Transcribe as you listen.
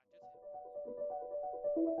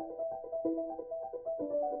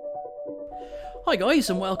Hi guys,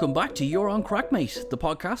 and welcome back to You're on Crackmate, the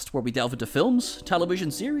podcast where we delve into films,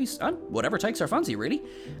 television series, and whatever takes our fancy really,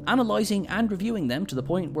 analysing and reviewing them to the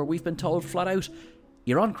point where we've been told flat out,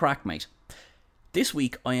 you're on Crackmate. This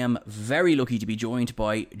week I am very lucky to be joined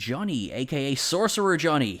by Johnny, aka Sorcerer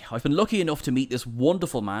Johnny. I've been lucky enough to meet this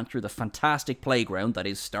wonderful man through the fantastic playground that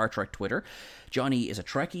is Star Trek Twitter. Johnny is a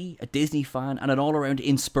Trekkie, a Disney fan, and an all-around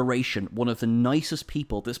inspiration, one of the nicest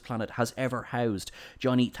people this planet has ever housed.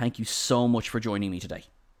 Johnny, thank you so much for joining me today.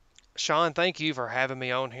 Sean, thank you for having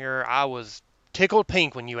me on here. I was tickled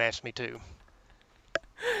pink when you asked me to.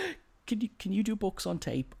 Can you do books on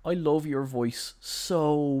tape? I love your voice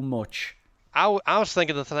so much. I was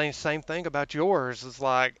thinking the same thing about yours. It's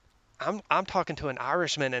like I'm talking to an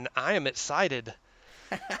Irishman and I am excited.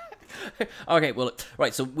 Okay, well,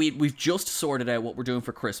 right, so we've just sorted out what we're doing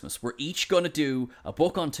for Christmas. We're each going to do a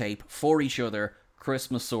book on tape for each other.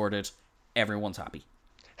 Christmas sorted. Everyone's happy.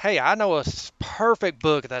 Hey, I know a perfect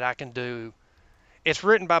book that I can do. It's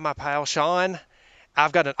written by my pal Sean.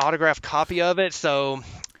 I've got an autographed copy of it, so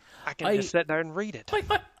I can just sit there and read it.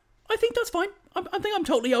 I think that's fine. I think I'm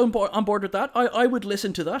totally on board with that. I would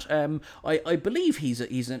listen to that. I believe he's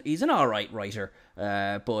an all right writer.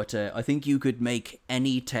 But I think you could make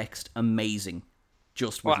any text amazing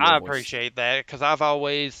just with your I voice. appreciate that because I've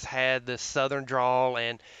always had this southern drawl,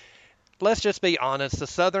 and let's just be honest, the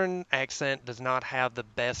southern accent does not have the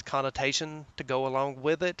best connotation to go along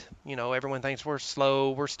with it. You know, everyone thinks we're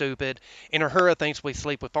slow, we're stupid, and Uhura thinks we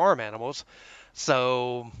sleep with farm animals.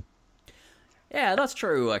 So yeah, that's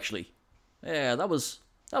true. Actually, yeah, that was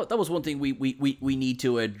one thing we need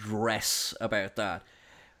to address about that.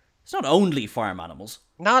 It's not only farm animals.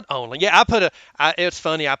 Not only, yeah, it's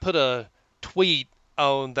funny. I put a tweet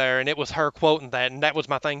on there, and it was her quoting that, and that was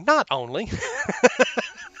my thing. Not only.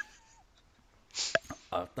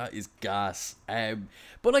 That is gas.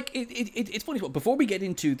 But like, it's funny. Before we get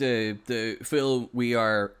into the film we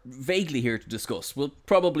are vaguely here to discuss, we'll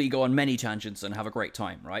probably go on many tangents and have a great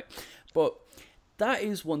time, right? But that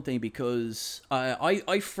is one thing because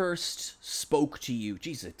I first spoke to you.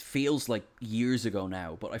 Geez, it feels like years ago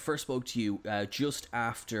now. But I first spoke to you just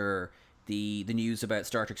after the news about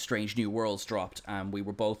Star Trek Strange New Worlds dropped, and we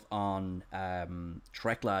were both on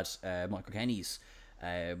Trek Lad, Michael Kenny's,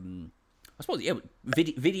 I suppose, yeah,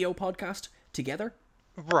 video podcast together.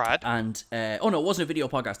 Right. And oh no, it wasn't a video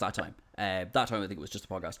podcast that time. That time I think it was just a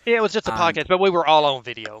podcast. Yeah, it was just a podcast, but we were all on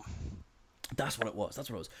video. That's what it was.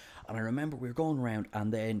 And I remember we were going around,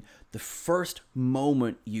 and then the first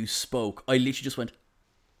moment you spoke, I literally just went,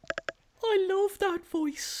 I love that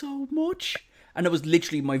voice so much. And it was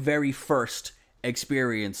literally my very first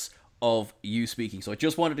experience of you speaking. So I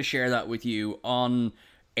just wanted to share that with you on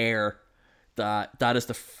air, that is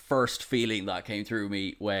the first feeling that came through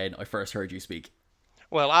me when I first heard you speak.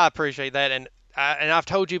 Well, I appreciate that, and I've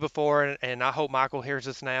told you before, and I hope Michael hears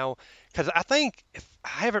this now, because I think if I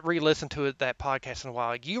haven't re-listened to that podcast in a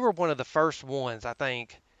while. You were one of the first ones I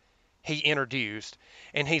think he introduced,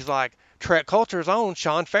 and he's like, Trek Culture's own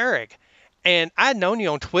Sean Farrick, and I'd known you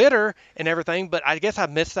on Twitter and everything, but I guess I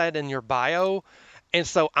missed that in your bio, and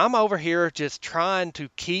so I'm over here just trying to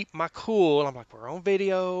keep my cool. I'm like, we're on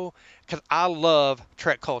video, because I love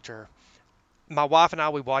Trek Culture. My wife and I,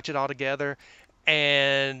 we watch it all together,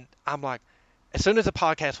 and I'm like, as soon as the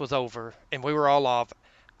podcast was over and we were all off,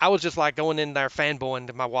 I was just like going in there fanboying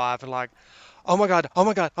to my wife and like, oh my God, oh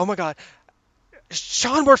my God, oh my God.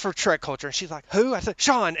 Sean works for Trek Culture. And she's like, who? I said,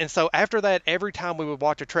 Sean. And so after that, every time we would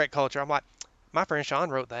watch a Trek Culture, I'm like, my friend Sean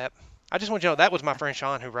wrote that. I just want you to know that was my friend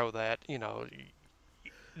Sean who wrote that. You know,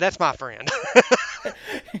 that's my friend.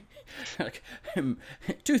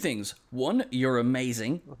 Two things. One, you're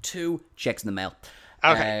amazing. Two, checks in the mail.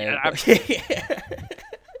 Okay.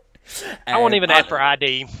 I won't even ask for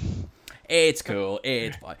ID. It's cool.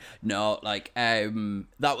 It's fine. No, like that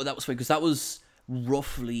was funny because that was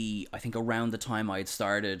roughly, I think, around the time I had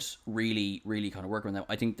started really kind of working on them.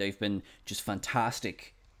 I think they've been just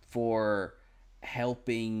fantastic for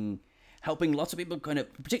helping lots of people, kind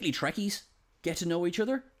of particularly Trekkies, get to know each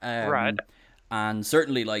other. Right. And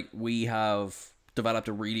certainly, like, we have developed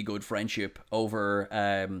a really good friendship over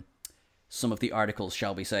some of the articles,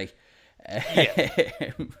 shall we say.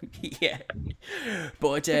 Yeah. Yeah.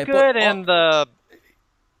 But good and the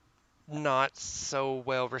not so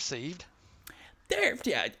well received.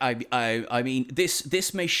 Yeah, I mean,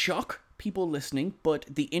 this may shock people listening, but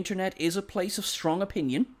the internet is a place of strong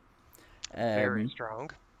opinion. Very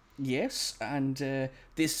strong. Yes, and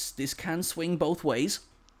this can swing both ways.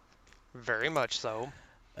 Very much so.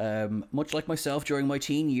 Much like myself during my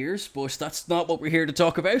teen years, but that's not what we're here to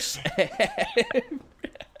talk about.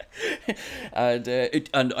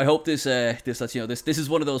 And I hope this lets you know this is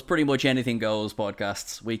one of those pretty much anything goes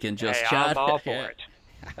podcasts. We can just Hey, I'm chat. all Yeah. for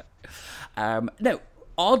it. Now,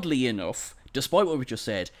 oddly enough, despite what we just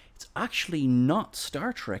said, it's actually not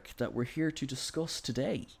Star Trek that we're here to discuss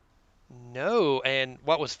today. No, and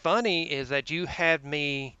what was funny is that you had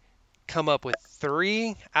me come up with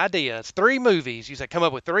three ideas, three movies. You said come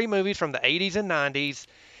up with three movies from the 80s and 90s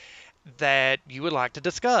that you would like to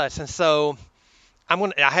discuss. And so I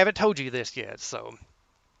haven't told you this yet. So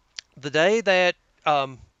the day that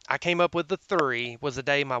I came up with the three was the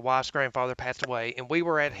day my wife's grandfather passed away, and we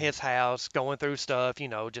were at his house going through stuff,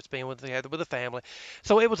 just being together with the family.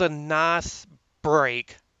 So it was a nice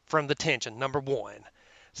break from the tension. Number one.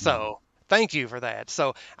 So thank you for that.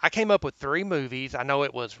 So I came up with three movies. I know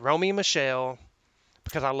it was Romeo and Michelle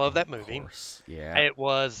because I love that Of movie. course, yeah. It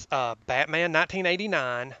was Batman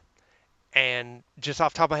 1989, and just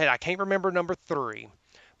off the top of my head, I can't remember number three.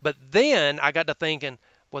 But then I got to thinking,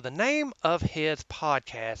 well, the name of his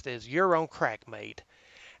podcast is Your Own Crackmate.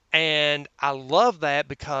 And I love that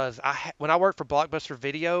because when I worked for Blockbuster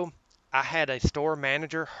Video, I had a store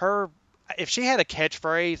manager. If she had a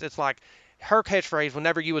catchphrase, it's like her catchphrase,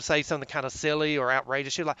 whenever you would say something kind of silly or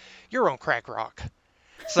outrageous, she'd like, "You're on crack rock."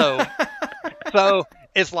 So so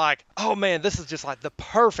it's like, oh man, this is just like the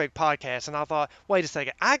perfect podcast. And I thought, wait a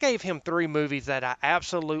second, I gave him three movies that I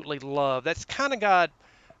absolutely love. That's kind of got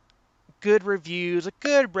good reviews, a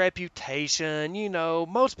good reputation.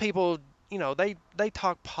 Most people, they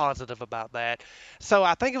talk positive about that. So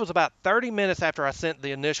I think it was about 30 minutes after I sent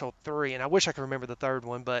the initial three, and I wish I could remember the third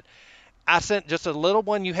one, but I sent just a little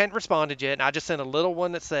one. You hadn't responded yet, and I just sent a little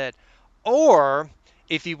one that said, or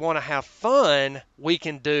if you want to have fun, we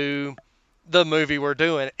can do the movie we're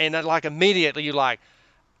doing. And then, like, immediately you like,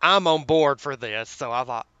 I'm on board for this. So I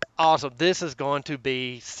thought, awesome, this is going to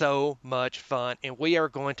be so much fun, and we are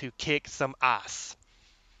going to kick some ass.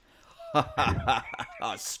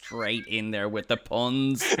 Straight in there with the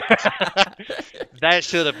puns. That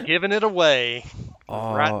should have given it away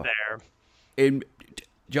right Oh, there. in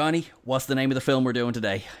Johnny, what's the name of the film we're doing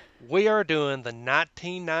today? We are doing the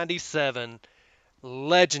 1997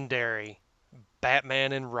 legendary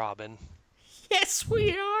Batman and Robin. Yes,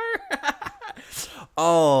 we are.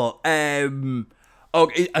 oh,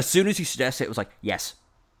 as soon as you suggested it, it was like, yes,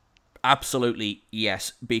 absolutely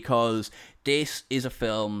yes, because this is a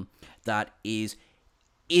film that is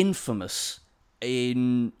infamous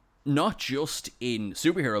in not just in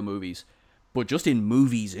superhero movies, but just in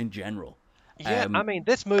movies in general. Yeah, I mean,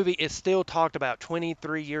 this movie is still talked about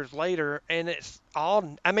 23 years later, and it's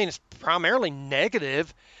primarily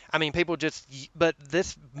negative. I mean, but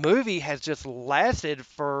this movie has just lasted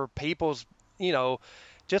for people's, you know,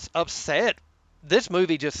 just upset. This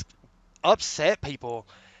movie just upset people.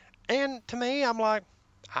 And to me, I'm like,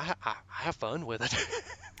 I have fun with it.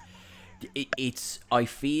 It's I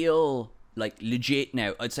feel like legit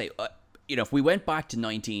now. I'd say if we went back to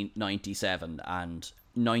 1997 and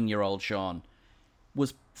 9-year-old Sean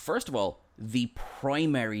was first of all the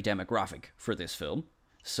primary demographic for this film.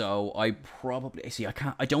 So I probably see.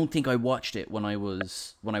 I don't think I watched it when I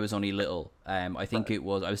was only little. I think Right.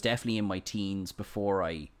 I was definitely in my teens before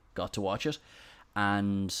I got to watch it,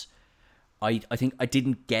 and I think I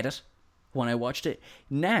didn't get it when I watched it.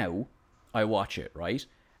 Now I watch it, right,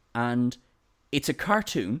 and it's a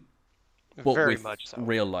cartoon, but Very with much so.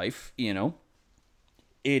 real life.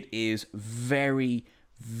 It is very,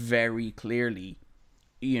 very clearly,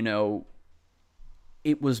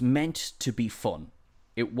 it was meant to be fun.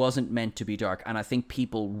 It wasn't meant to be dark, and I think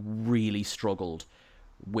people really struggled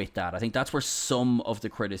with that. I think that's where some of the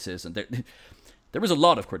criticism there was a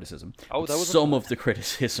lot of criticism. Oh, But there was a some lot. of the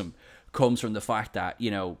criticism comes from the fact that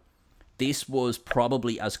this was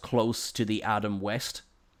probably as close to the Adam West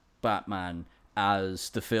Batman as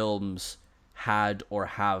the films had or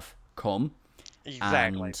have come.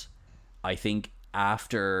 Exactly. And I think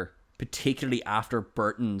particularly after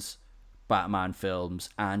Burton's Batman films,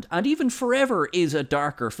 and even Forever is a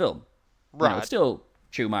darker film. It's Right. still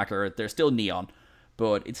Schumacher, there's still neon,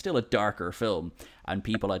 but it's still a darker film. And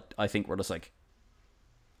people, I think, were just like,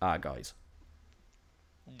 guys.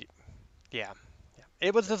 Yeah. Yeah.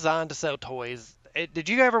 It was designed to sell toys. Did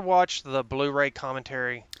you ever watch the Blu-ray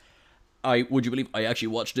commentary? Would you believe I actually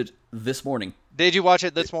watched it this morning? Did you watch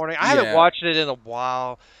it this morning? I haven't Yeah. watched it in a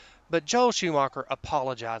while, but Joel Schumacher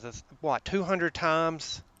apologizes, 200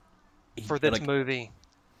 times for this Like, movie.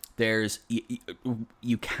 there's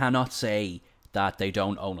you cannot say that they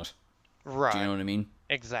don't own it. Do you Right. know what I mean?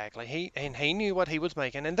 Exactly. He knew what he was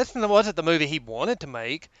making, and this wasn't the movie he wanted to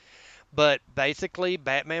make. But basically,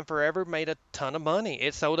 Batman Forever made a ton of money.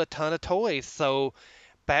 It sold a ton of toys. So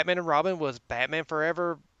Batman and Robin was Batman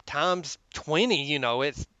Forever times 20.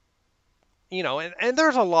 It's and there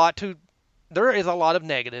is a lot of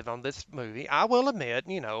negative on this movie. I will admit,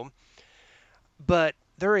 but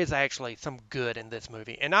there is actually some good in this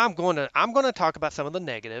movie, and I'm going to talk about some of the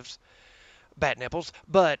negatives, bat nipples,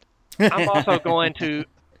 but I'm also going to.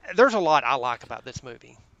 There's a lot I like about this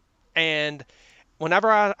movie, and whenever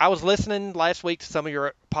I was listening last week to some of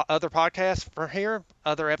your other podcasts from here,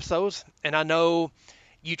 other episodes, and I know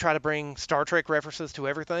you try to bring Star Trek references to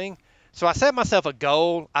everything. So I set myself a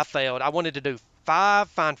goal. I failed. I wanted to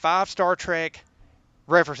find five Star Trek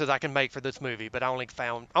references I can make for this movie, but I only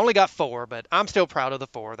got four, but I'm still proud of the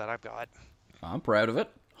four that I've got. I'm proud of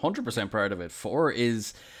it. 100% proud of it. 4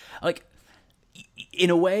 is, like,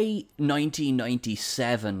 in a way,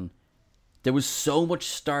 1997, there was so much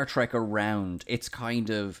Star Trek around. It's kind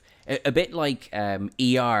of a bit like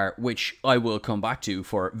ER, which I will come back to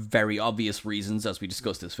for very obvious reasons as we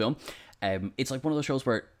discuss this film. It's like one of those shows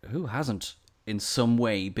where who hasn't, in some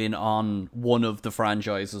way, been on one of the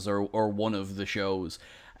franchises or one of the shows.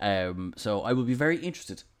 So I will be very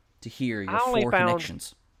interested to hear your four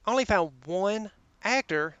connections. I only found one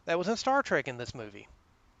actor that was in Star Trek in this movie.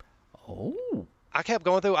 Oh. I kept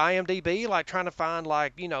going through IMDb, like trying to find,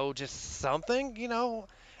 like, just something.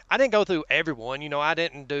 I didn't go through everyone. I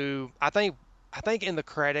didn't do. I think in the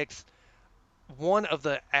credits, one of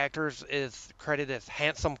the actors is credited as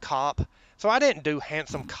handsome cop. So I didn't do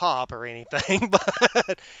handsome cop or anything,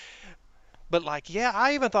 but like, yeah,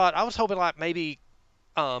 I even thought I was hoping like maybe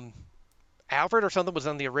um Alfred or something was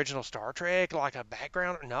in the original Star Trek, like a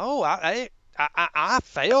background. No, I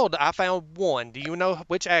failed. I found one. Do you know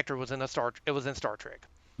which actor was in It was in Star Trek.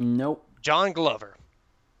 Nope. John Glover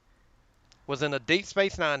was in a Deep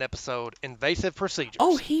Space Nine episode, Invasive Procedures.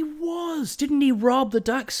 Oh, he was. Didn't he rob the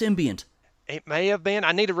Dax symbiont? It may have been.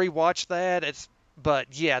 I need to rewatch that. But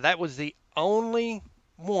yeah, that was the only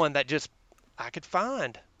one that just I could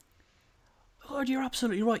find. God, you're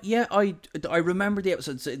absolutely right. Yeah, I remember the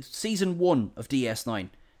episode. It's season 1 of DS9.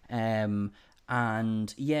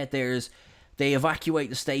 And yeah, they evacuate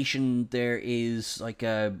the station. There is like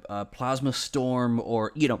a plasma storm,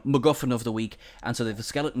 or MacGuffin of the week, and so they have a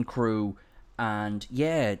skeleton crew. And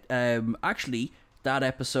yeah, actually, that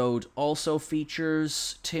episode also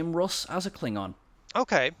features Tim Russ as a Klingon.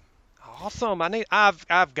 Okay. Awesome.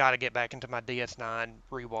 I've got to get back into my DS9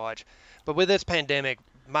 rewatch. But with this pandemic,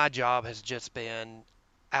 my job has just been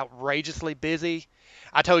outrageously busy.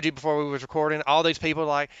 I told you before we was recording, all these people are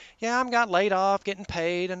like, yeah, I'm got laid off, getting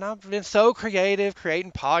paid, and I've been so creative,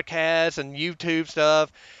 creating podcasts and YouTube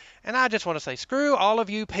stuff. And I just want to say, screw all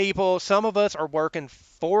of you people. Some of us are working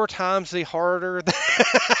 4 times the harder.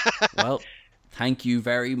 Well, thank you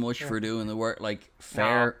very much for doing the work. Like,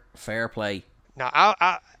 fair play. Now,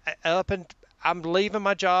 I'm leaving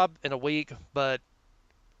my job in a week, but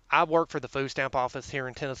I work for the food stamp office here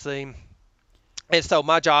in Tennessee, and so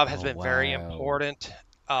my job has been very important.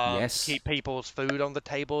 Yes. To keep people's food on the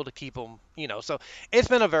table, to keep them, So it's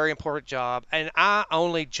been a very important job, and I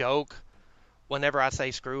only joke whenever I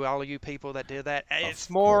say screw all of you people that did that. It's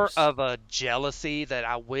more of a jealousy that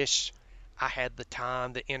I wish I had the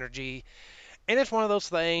time, the energy, and it's one of those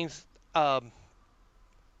things. How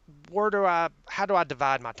do I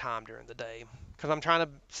divide my time during the day? Because I'm trying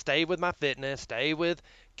to stay with my fitness,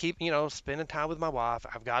 keep, spending time with my wife.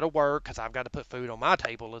 I've got to work because I've got to put food on my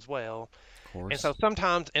table as well. Of course. And so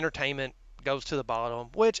sometimes entertainment goes to the bottom,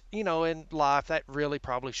 which, in life, that really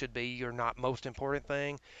probably should be your not most important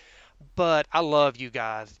thing. But I love you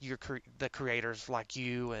guys, the creators like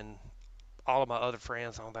you and all of my other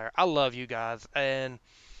friends on there. I love you guys, and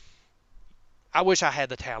I wish I had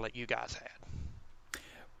the talent you guys had.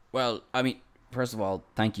 Well, I mean, first of all,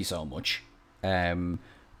 thank you so much.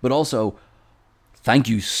 But also, thank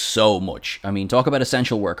you so much. I mean, talk about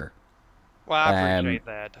essential worker. Well, I appreciate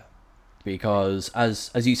that. Because,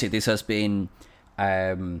 as you say, this has been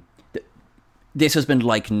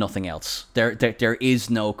like nothing else. There is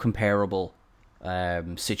no comparable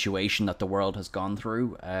situation that the world has gone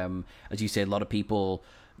through. As you say, a lot of people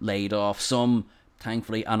laid off. Some,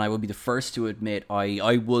 thankfully, and I will be the first to admit,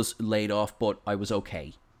 I was laid off, but I was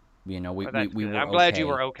okay. We were. I'm glad you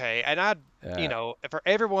were okay. And for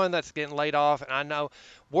everyone that's getting laid off, and I know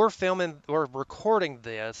we're recording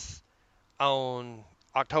this on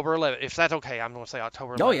October 11th. If that's okay, I'm going to say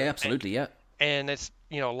October 11th. Oh yeah, absolutely, yeah. And it's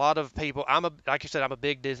a lot of people. Like you said, I'm a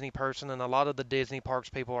big Disney person, and a lot of the Disney parks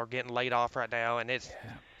people are getting laid off right now, and it's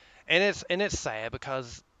sad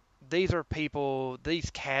because these are people,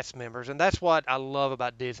 these cast members, and that's what I love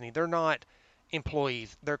about Disney. They're not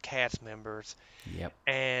employees, they're cast members. Yep.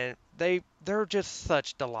 And they're just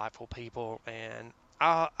such delightful people, and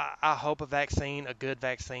I hope a good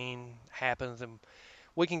vaccine happens, and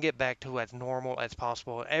we can get back to as normal as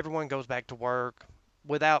possible. Everyone goes back to work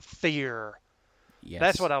without fear.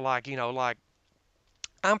 That's Yes. what I like. Like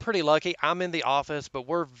I'm pretty lucky. I'm in the office, but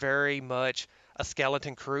we're very much a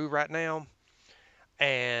skeleton crew right now.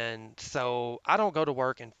 And so I don't go to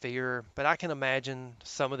work in fear, but I can imagine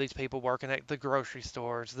some of these people working at the grocery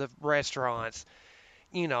stores, the restaurants.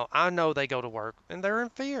 I know they go to work and they're in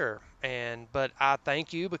fear. But I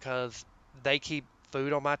thank you because they keep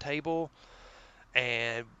food on my table.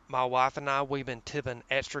 And my wife and I, we've been tipping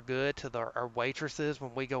extra good to our waitresses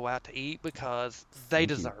when we go out to eat because they Thank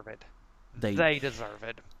you. deserve it. They, They deserve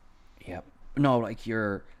it. yeah. No, like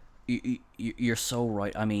you're so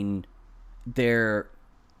right. I mean, they're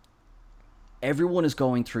everyone is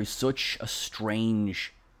going through such a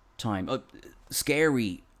strange time.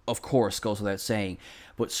 Scary, of course, goes without saying,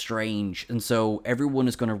 but strange. And so everyone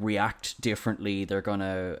is going to react differently. They're going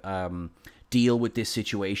to deal with this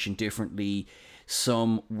situation differently.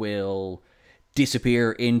 Some will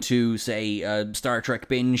disappear into, say, a Star Trek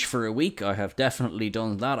binge for a week. I have definitely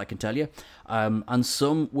done that, I can tell you. And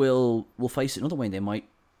some will face it another way. They might,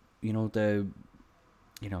 you know,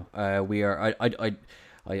 we are.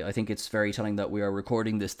 I think it's very telling that we are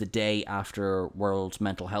recording this the day after World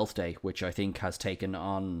Mental Health Day, which I think has taken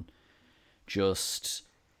on just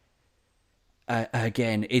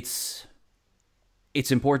again. It's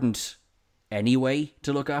important anyway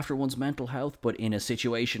to look after one's mental health, but in a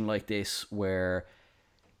situation like this where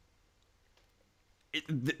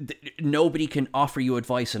nobody can offer you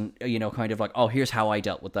advice and kind of like, oh, here's how I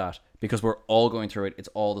dealt with that, because we're all going through it. It's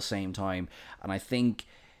all the same time, and I think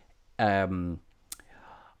I've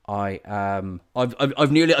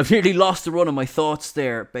nearly lost the run of my thoughts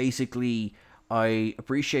there. Basically, I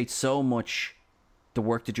appreciate so much the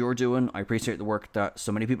work that you're doing. I appreciate the work that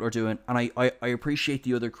so many people are doing, and I appreciate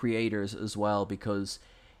the other creators as well, because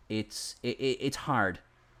it's hard.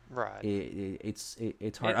 Right. It's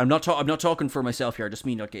hard. And I'm not talking for myself here. I just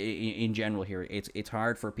mean like in general here. It's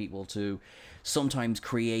hard for people to sometimes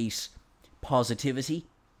create positivity.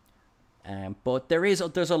 But there's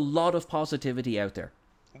a lot of positivity out there.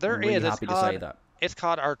 there I'm really is. happy to say that. It's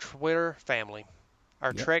called our Twitter family,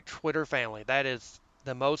 our Yep. Trek Twitter family. That is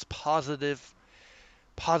the most positive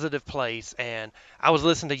place. And I was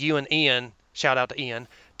listening to you and Ian. Shout out to Ian.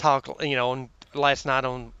 Talk. Last night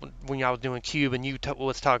when I was doing Cube, and you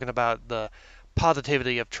was talking about the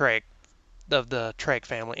positivity of the Trek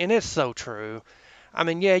family, and it's so true. I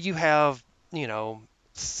mean, yeah, you have you know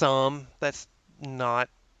some that's not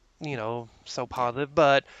so positive,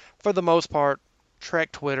 but for the most part,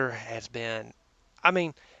 Trek Twitter has been. I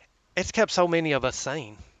mean, it's kept so many of us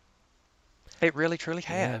sane. It really truly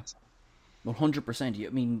Yeah. has. 100%. I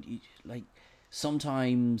mean, like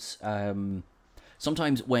sometimes,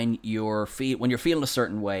 sometimes when when you're feeling a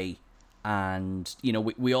certain way, and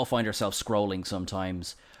we all find ourselves scrolling.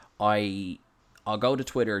 Sometimes, I I'll go to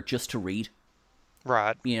Twitter just to read.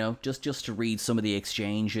 Right. Just to read some of the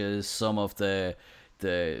exchanges, some of the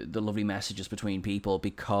lovely messages between people,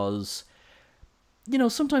 because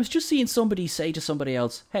sometimes just seeing somebody say to somebody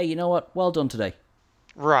else, "Hey, you know what? Well done today."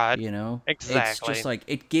 Right. It's just Exactly. like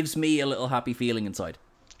it gives me a little happy feeling inside.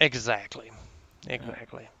 Exactly.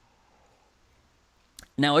 Exactly.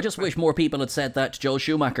 Now, I just wish more people had said that to Joel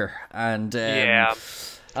Schumacher Yeah.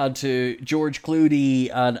 and to George Clooney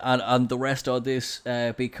and the rest of this,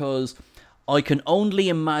 because I can only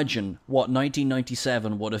imagine what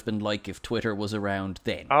 1997 would have been like if Twitter was around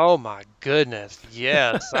then. Oh my goodness.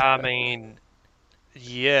 Yes. I mean,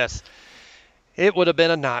 yes. It would have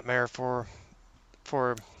been a nightmare for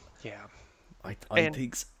yeah. I And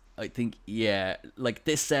think I think yeah, like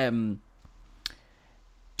this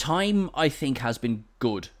time I think has been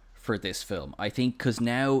good for this film. I think because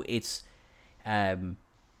now it's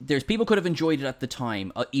there's people could have enjoyed it at the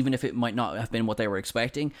time, even if it might not have been what they were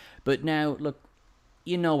expecting. But now, look,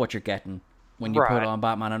 you know what you're getting when you put right. on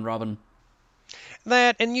Batman and Robin.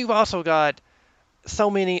 That, and you've also got so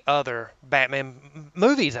many other Batman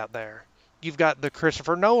movies out there. You've got the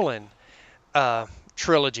Christopher Nolan uh,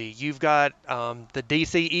 trilogy. You've got the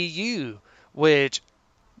DCEU, which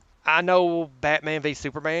I know Batman v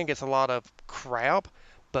Superman gets a lot of crap,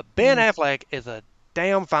 but Ben Mm. Affleck is a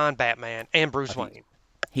damn fine Batman and I Bruce think Wayne.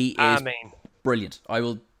 he I is mean, brilliant. I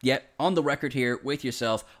will, yeah, on the record here with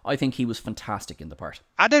yourself, I think he was fantastic in the part.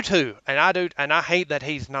 I do too, and I hate that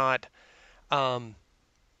he's not. Um,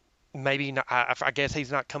 maybe not, I guess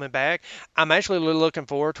he's not coming back. I'm actually really looking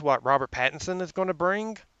forward to what Robert Pattinson is going to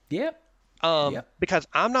bring. Yep, yep. Because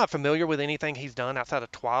I'm not familiar with anything he's done outside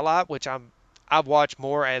of Twilight, which I've watched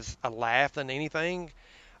more as a laugh than anything.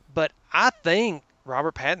 But I think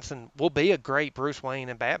Robert Pattinson will be a great Bruce Wayne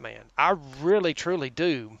and Batman. I really, truly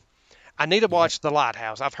do. I need to Yeah. watch The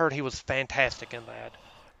Lighthouse. I've heard he was fantastic in that.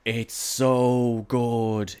 It's so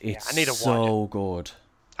good. Yeah, It's I need to watch it. so good.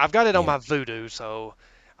 I've got it on Yeah. my Vudu, so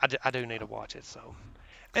I do need to watch it. So,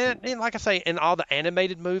 and like I say, in all the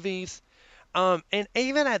animated movies, and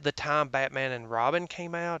even at the time Batman and Robin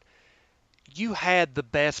came out, you had the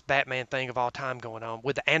best Batman thing of all time going on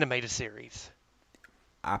with the animated series.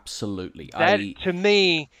 Absolutely. That I to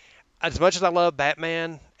me, as much as I love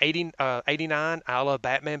Batman 89, I love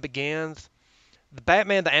Batman Begins. The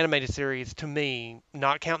Batman the animated series to me,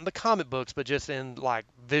 not counting the comic books, but just in like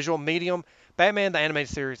visual medium, Batman the animated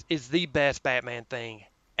series is the best Batman thing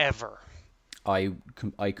ever. I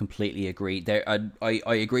completely agree. There, I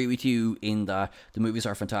agree with you in that the movies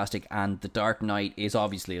are fantastic, and The Dark Knight is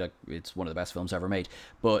obviously like it's one of the best films ever made.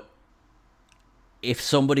 But if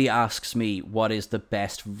somebody asks me what is the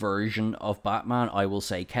best version of Batman, I will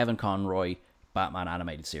say Kevin Conroy Batman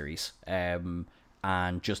animated series. And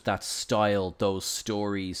just that style, those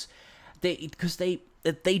stories, they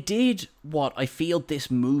did what I feel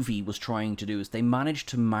this movie was trying to do is they managed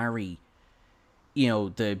to marry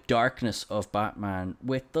the darkness of Batman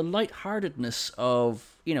with the lightheartedness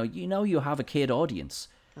of you have a kid audience.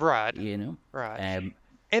 Right, You know, right. um,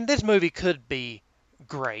 And this movie could be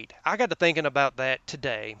great. I got to thinking about that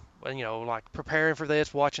today. Like preparing for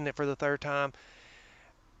this, watching it for the third time.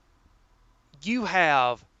 You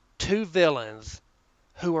have two villains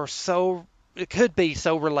who are so it could be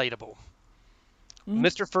so relatable.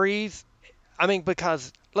 Mr. Freeze, I mean,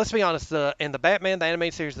 because let's be honest, in the Batman the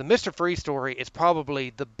animated series, the Mr. Freeze story is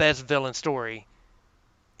probably the best villain story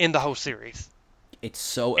in the whole series. it's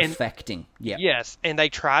so And affecting. Yeah, yes, and they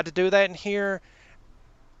tried to do that in here.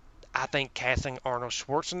 I think casting Arnold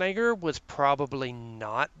Schwarzenegger was probably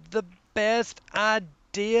not the best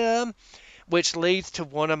idea, which leads to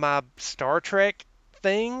one of my Star Trek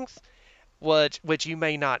things, which you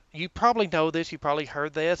probably know this, you probably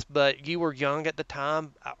heard this, but you were young at the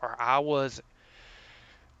time, or I was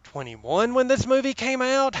 21 when this movie came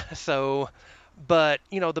out. So, but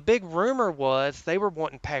the big rumor was they were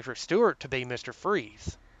wanting Patrick Stewart to be Mr.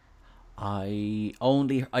 Freeze I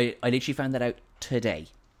literally found that out today.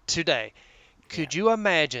 today. Yeah. Could you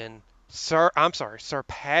imagine, Sir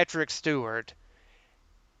Patrick Stewart,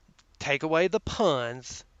 take away the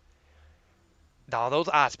puns, all those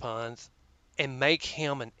ice puns, and make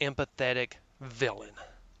him an empathetic villain?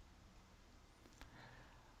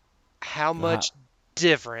 How That much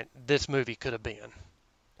different this movie could have been.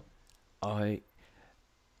 I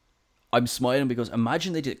I'm smiling because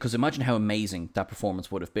imagine how amazing that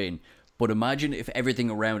performance would have been. But imagine if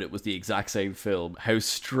everything around it was the exact same film. How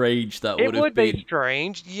strange that It would have would be been.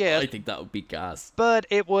 strange, yes, I think that would be gas. but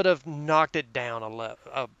it would have knocked it down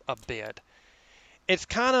a bit. It's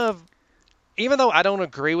kind of, even though I don't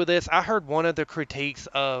agree with this, I heard one of the critiques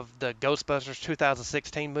of the Ghostbusters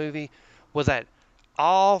 2016 movie was that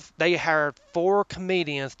all they hired four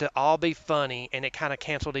comedians to all be funny, and it kind of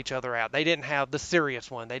canceled each other out. They didn't have the serious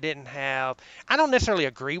one. They didn't have. I don't necessarily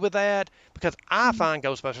agree with that because I find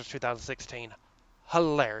Ghostbusters 2016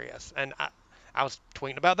 hilarious, and I was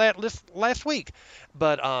tweeting about that last week.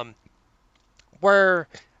 But where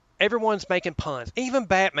everyone's making puns. Even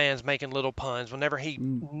Batman's making little puns whenever he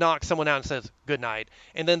knocks someone out and says good night.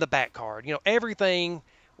 And then the bat card. Everything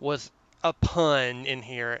was a pun in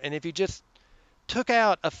here. And if you just took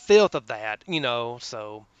out a filth of that,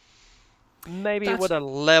 so maybe it would That's have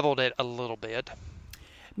leveled it a little bit.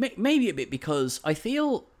 maybe a bit because I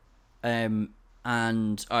feel, and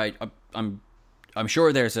I'm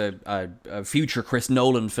sure there's a future Chris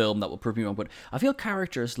Nolan film that will prove me wrong, but I feel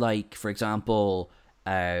characters like, for example,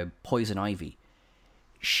 Poison Ivy,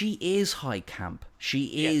 she is high camp. She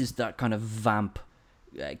Yes. is that kind of vamp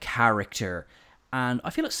character, and I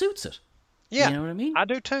feel it suits it. You Yeah, know what I mean? I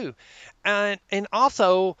do too. And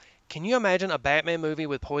also, can you imagine a Batman movie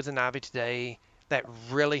with Poison Ivy today that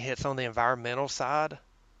really hits on the environmental side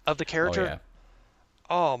of the Oh character? yeah.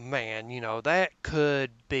 Oh man, that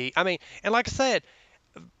could be. I mean, and like I said,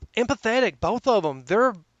 empathetic. Both of them,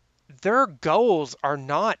 their goals are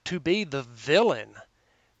not to be the villain.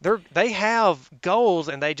 They have goals,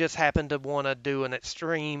 and they just happen to want to do an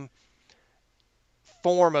extreme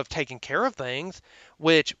form of taking care of things,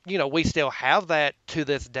 which we still have that to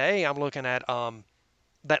this day. I'm looking at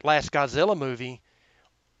that last Godzilla movie.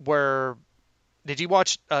 Where did you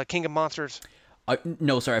watch King of Monsters?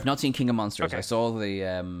 No, sorry, I've not seen King of Monsters. I Okay. saw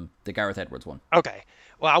the Gareth Edwards one. Okay.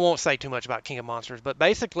 Well, I won't say too much about King of Monsters, but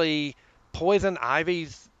basically, Poison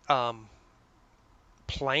Ivy's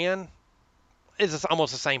plan is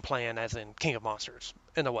almost the same plan as in King of Monsters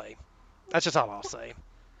in a way. That's just all I'll say.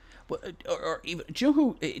 But or even, do you know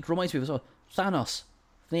who it reminds me of as well? Thanos,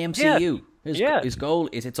 the Yes, MCU. yes. His goal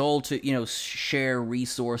is it's all to share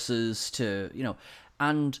resources to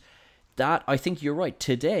and that I think you're right.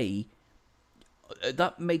 Today,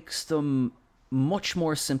 that makes them much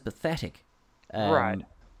more sympathetic. Right.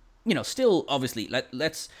 Still obviously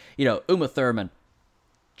let's Uma Thurman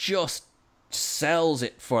just sells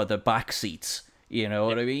it for the back seats. You know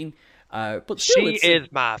what I mean? But still, She it's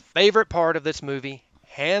is my favorite part of this movie,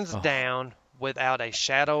 hands oh, down, without a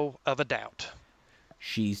shadow of a doubt.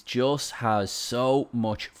 she's just has so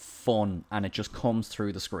much fun, and it just comes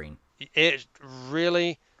through the screen. It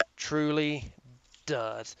really, truly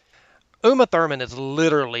does. Uma Thurman is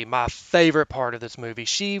literally my favorite part of this movie.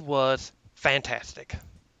 She was fantastic.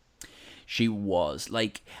 She was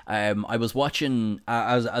like, I was watching,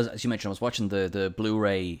 as you mentioned, I was watching the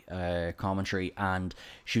Blu-ray commentary, and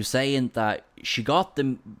she was saying that she got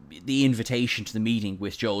the invitation to the meeting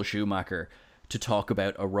with Joel Schumacher to talk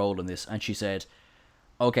about a role in this, and she said,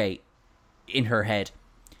 okay, in her head,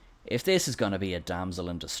 if this is going to be a damsel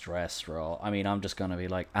in distress role, I mean, I'm just going to be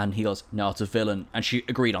like, and he goes, no, it's a villain, and she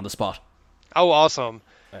agreed on the spot. Oh, awesome.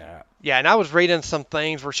 Uh, Yeah, and I was reading some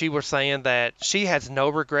things where she was saying that she has no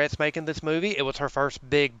regrets making this movie. It was her first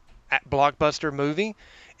big blockbuster movie,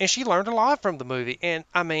 and she learned a lot from the movie. And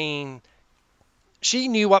I mean, she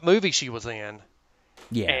knew what movie she was in,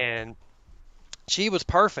 yeah. and she was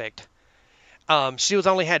perfect. She was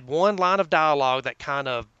only had one line of dialogue that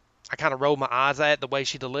I kind of rolled my eyes at the way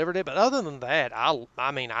she delivered it, but other than that,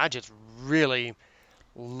 I mean, I just really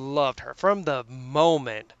loved her from the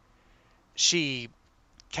moment she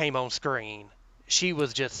came on screen. She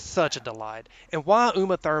was just such a delight. And why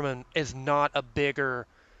Uma Thurman is not a bigger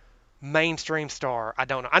mainstream star, I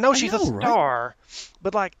don't know. I know I she's a know, right? star,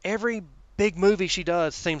 but like every big movie she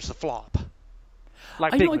does seems to flop.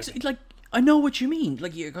 Like I big know, movie. like I know what you mean.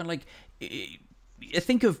 Like you're kind of like, I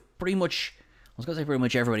think of pretty much. I was gonna say pretty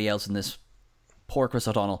much everybody else in this. Poor Chris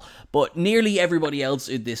O'Donnell, but nearly everybody else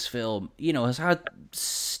in this film, has had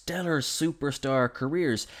stellar superstar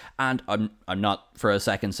careers. And I'm not for a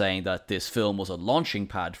second saying that this film was a launching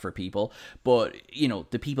pad for people, but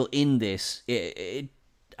the people in this, it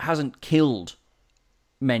hasn't killed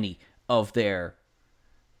many of their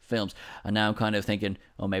films. And now I'm kind of thinking,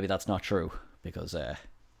 oh, maybe that's not true because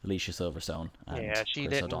Alicia Silverstone and Yeah, she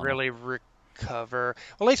Chris didn't O'Donnell. really recover.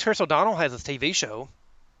 Well, at least Chris O'Donnell has his TV show.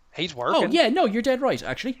 He's Oh working. yeah, no, you're dead right.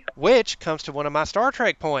 Actually, Which comes to one of my Star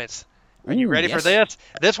Trek points. Are you ooh ready for yes. this?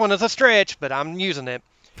 This one is a stretch, but I'm using it.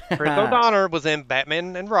 Chris O'Donnell was in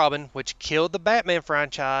Batman and Robin, which killed the Batman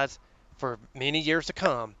franchise for many years to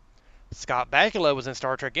come. Scott Bakula was in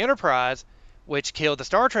Star Trek Enterprise, which killed the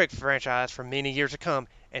Star Trek franchise for many years to come.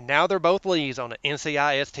 And now they're both leads on an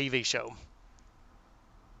NCIS TV show.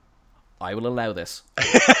 I will allow this.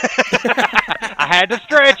 I had to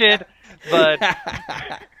stretch it, but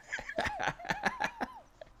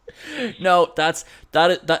No, that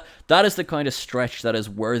is the kind of stretch that is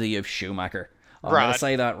worthy of Schumacher. I'm gonna right.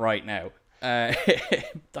 say that right now.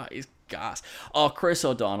 That is gas. Oh, Chris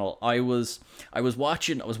O'Donnell. I was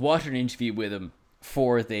watching an interview with him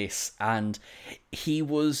for this, and he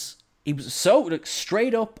was so like,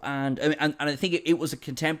 straight up, and I think it was a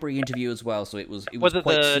contemporary interview as well, so it was Was it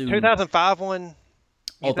quite the soon. 2005 one?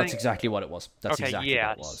 Oh, You that's think? exactly what it was. That's Okay, exactly what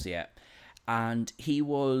yeah. it was. Yeah, and he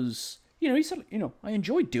was, he said, I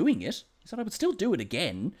enjoyed doing it. He said I would still do it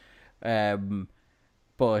again,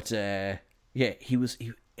 but yeah, he was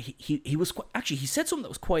actually he said something that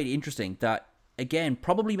was quite interesting. That again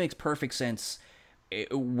probably makes perfect sense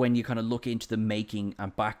when you kind of look into the making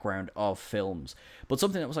and background of films. But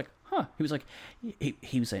something that was like, huh? He was like,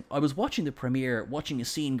 he was saying, I was watching the premiere, watching a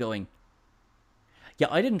scene, going, yeah,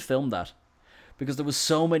 I didn't film that because there was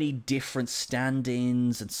so many different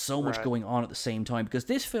stand-ins and so much Right. going on at the same time. Because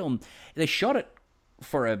this film, they shot it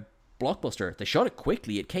for a blockbuster. They shot it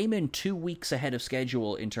quickly. It came in 2 weeks ahead of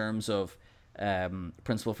schedule in terms of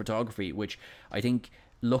principal photography, which I think,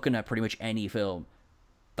 looking at pretty much any film,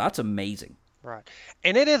 that's amazing. Right.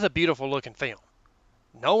 And it is a beautiful looking film.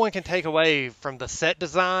 No one can take away from the set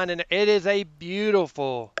design, and it is a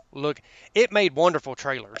beautiful look. It made wonderful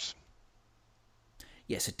trailers.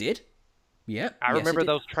 Yes, it did. Yeah, I yes, it remember did.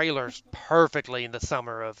 those trailers perfectly in the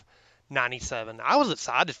summer of '97. I was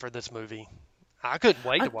excited for this movie. I couldn't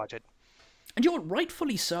wait to And, watch it. and you know what?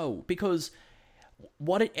 Rightfully so, because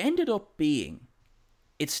what it ended up being,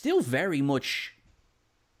 it's still very much,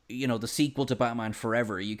 the sequel to Batman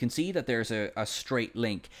Forever. You can see that there's a straight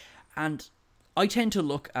link. And I tend to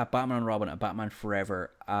look at Batman and Robin and Batman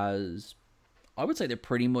Forever as, I would say they're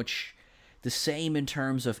pretty much the same in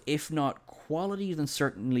terms of, if not quality, then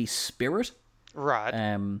certainly spirit. Right.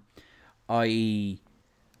 Um, I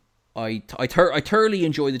I thoroughly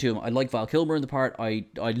enjoy the two of them. I like Val Kilmer in the part. I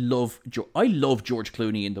love George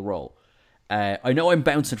Clooney in the role. I know I'm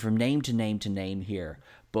bouncing from name to name to name here,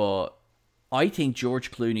 but I think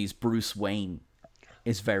George Clooney's Bruce Wayne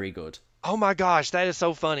is very good. Oh my gosh, that is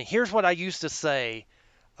so funny. Here's what I used to say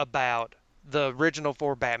about the original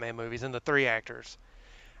four Batman movies and the three actors.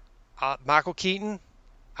 Michael Keaton,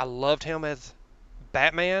 I loved him as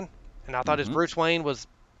Batman, and I thought his Hmm. Bruce Wayne was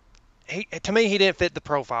to me he didn't fit the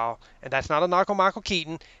profile, and that's not a knock on Michael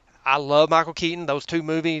Keaton. I love Michael Keaton. Those two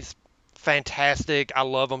movies, fantastic. I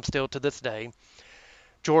love them still to this day.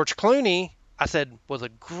 George Clooney, I said, was a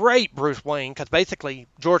great Bruce Wayne because basically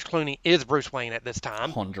George Clooney is Bruce Wayne at this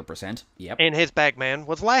time, 100%. Yep. and his Batman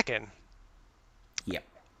was lacking. Yep.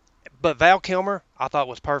 But Val Kilmer, I thought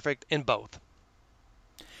was perfect in both.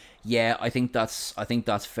 Yeah, I think that's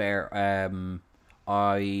fair.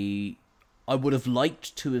 I would have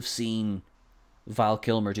liked to have seen Val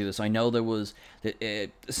Kilmer do this. I know there was the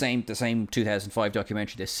same 2005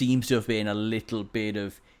 documentary. There seems to have been a little bit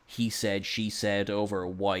of he said she said over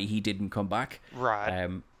why he didn't come back. Right,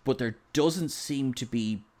 But there doesn't seem to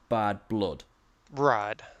be bad blood.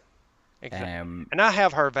 right, exactly. Um, And I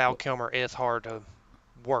have heard Val Kilmer is hard to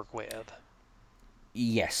work with.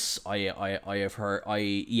 yes, I have heard.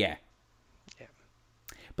 Yeah, Yeah,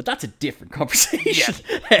 but that's a different conversation.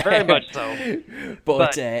 very much so.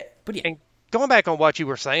 But But but yeah. and going back on what you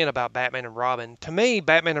were saying about Batman and Robin, to me,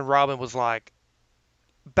 Batman and Robin was like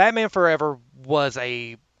Batman Forever was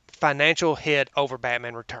a financial hit over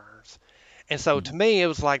Batman Returns. And so to me, it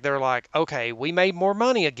was like they're like, okay, we made more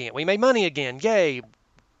money again. We made money again. Yay.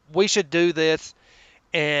 We should do this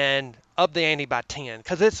and up the ante by 10.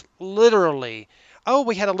 Because it's literally, oh,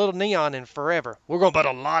 we had a little neon in Forever. We're going to put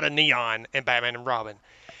a lot of neon in Batman and Robin.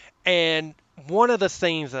 And one of the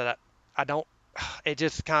scenes that I don't, it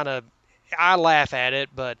just kind of, I laugh at it,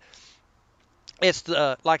 but it's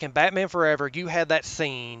the like in Batman Forever, you had that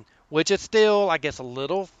scene, which is still, I guess, a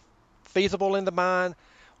little feasible in the mind,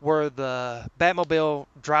 where the Batmobile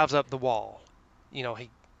drives up the wall. You know, he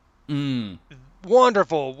Mm,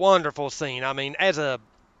 wonderful, wonderful scene. I mean, let's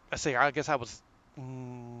see, I guess I was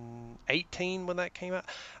 18 when that came out.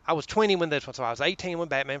 I was 20 when this one, so I was 18 when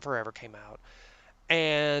Batman Forever came out,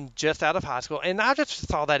 and just out of high school. And I just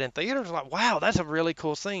saw that in theaters, like, wow, that's a really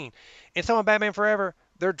cool scene. And so in Batman Forever,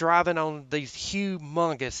 they're driving on these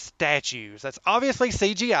humongous statues. That's obviously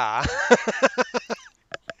CGI,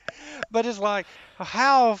 but it's like,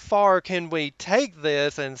 how far can we take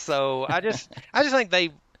this? And so I just think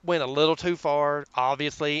they went a little too far,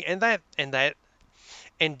 obviously. And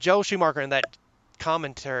Joel Schumacher in that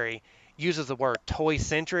commentary uses the word toy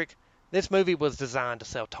centric. This movie was designed to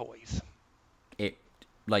sell toys. it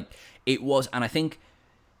like it was, and I think,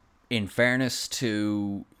 in fairness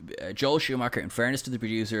to Joel Schumacher, in fairness to the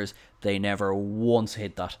producers, they never once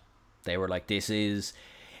hit that. They were like, this is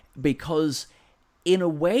because, in a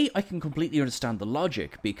way, I can completely understand the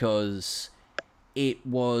logic, because it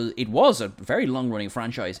was a very long running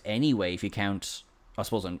franchise anyway. If you count, I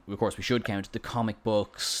suppose, and of course we should count the comic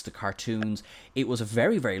books, the cartoons. It was a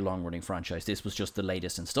very, very long running franchise. This was just the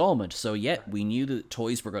latest installment. So yeah, we knew that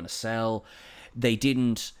toys were going to sell. They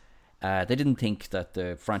didn't. They didn't think that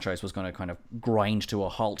the franchise was going to kind of grind to a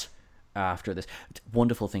halt after this. It's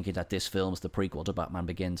wonderful thinking that this film's the prequel to Batman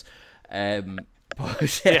Begins.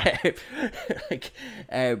 But Yeah. like,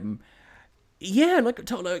 yeah, like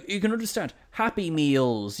you can understand. Happy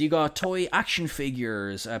Meals. You got toy action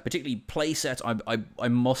figures, particularly play sets.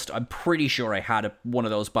 I'm pretty sure I had one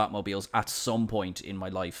of those Batmobiles at some point in my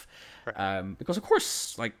life, because of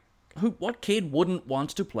course, like, what kid wouldn't want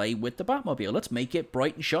to play with the Batmobile? Let's make it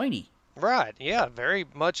bright and shiny. Right. Yeah. Very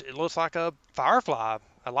much. It looks like a firefly,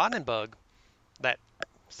 a lightning bug, that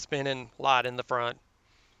spinning light in the front,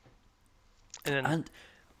 and And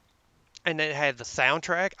and it had the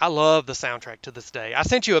soundtrack. I love the soundtrack to this day. I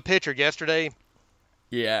sent you a picture yesterday.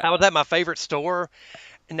 yeah, I was at my favorite store.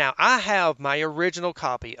 Now I have my original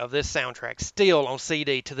copy of this soundtrack still on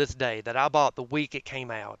CD to this day that I bought the week it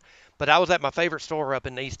came out. But I was at my favorite store up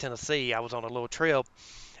in East Tennessee. I was on a little trip,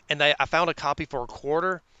 and I found a copy for a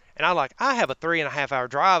quarter. And I'm like, I have a 3.5 hour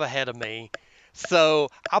drive ahead of me. So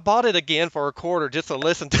I bought it again for a quarter just to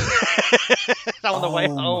listen to it on the way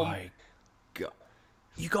oh home. my god,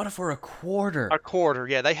 you got it for a quarter. A quarter,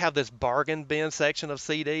 yeah. They have this bargain bin section of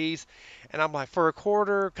CDs, and I'm like, for a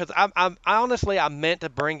quarter, because I honestly I meant to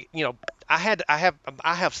bring, I have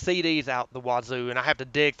CDs out the wazoo, and I have to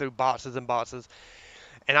dig through boxes and boxes.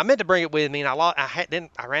 And I meant to bring it with me, and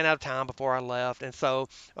I ran out of time before I left. And so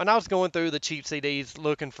when I was going through the cheap CDs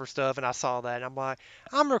looking for stuff, and I saw that, and I'm like,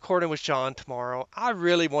 I'm recording with Sean tomorrow. I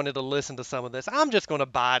really wanted to listen to some of this. I'm just going to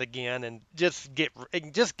buy it again and just give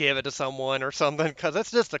it to someone or something because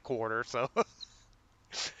it's just a quarter. So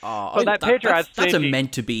so that picture I That's a sent you,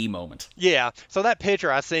 meant to be moment. yeah. So that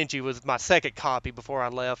picture I sent you was my second copy before I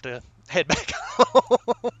left to head back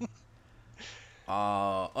home.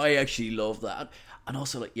 I actually love that, and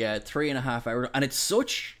also like 3.5 hours, and it's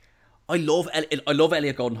such. I love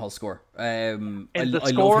Elliot Goldenhall's score. And the I love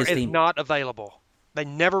score his is theme. not available. They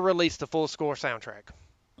never released the full score soundtrack.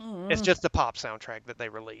 It's just the pop soundtrack that they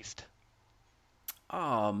released.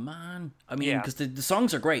 Oh man, I mean, Yeah. because the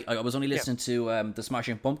songs are great. I was only Yeah. listening to the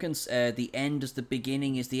Smashing Pumpkins. The end is the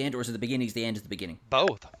beginning is the end, or is it the beginning is the end is the beginning?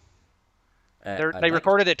 Both. I They like it.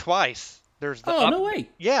 recorded it twice. There's the Oh no way!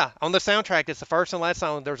 yeah, on the soundtrack it's the first and last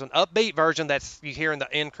song. There's an upbeat version that's you hear in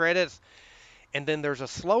the end credits, and then there's a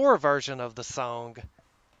slower version of the song.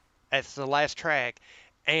 That's the last track.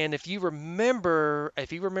 And if you remember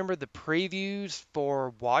the previews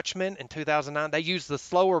for Watchmen in 2009, they used the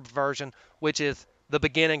slower version, which is the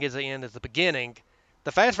beginning is the end is the beginning.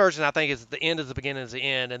 The fast version, I think, is the end is the beginning is the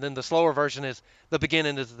end, and then the slower version is the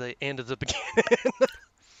beginning is the end is the beginning.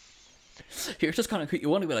 You're just kind of you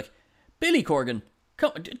want to be like Billy Corgan.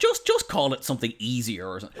 Come, just call it something easier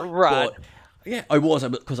or something. Right. But yeah,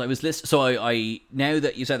 because I was listening. So I now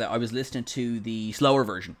that you said that, I was listening to the slower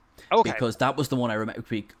version. Okay. Because that was the one I remember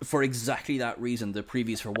for exactly that reason. The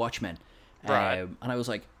previews for Watchmen, Right. and I was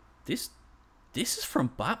like, this is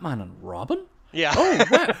from Batman and Robin. Yeah. Oh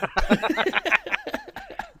wow!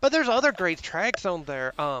 But there's other great tracks on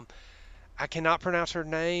there. I cannot pronounce her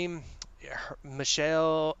name.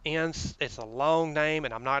 Michelle Ince. It's a long name,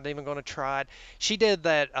 and I'm not even going to try it. She did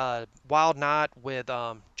that Wild Night with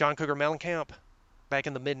John Cougar Mellencamp back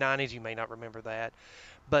in the mid '90s. You may not remember that,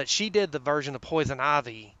 but she did the version of Poison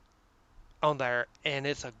Ivy on there, and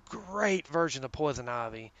it's a great version of Poison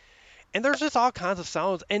Ivy. And there's just all kinds of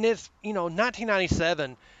songs, and it's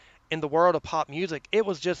 1997 in the world of pop music. It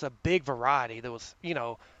was just a big variety. There was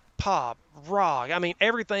pop, rock. I mean,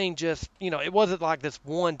 everything just, it wasn't like this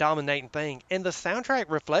one dominating thing. And the soundtrack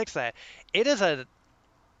reflects that. It is a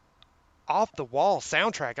off the wall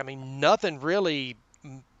soundtrack. I mean, nothing really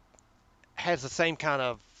has the same kind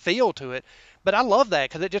of feel to it. But I love that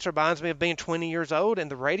because it just reminds me of being 20 years old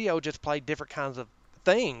and the radio just played different kinds of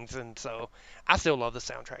things. And so I still love the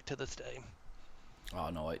soundtrack to this day. Oh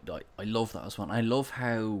no, I love that as well. I love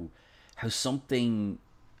how something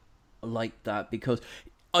like that, because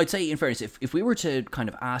I'd say, in fairness, if we were to kind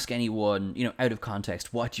of ask anyone, out of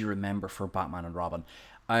context, what do you remember for Batman and Robin,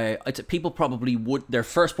 I'd say people probably would, their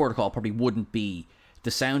first protocol probably wouldn't be the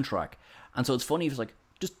soundtrack. And so it's funny, if it's like,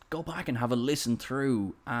 just go back and have a listen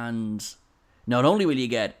through, and not only will you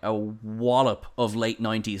get a wallop of late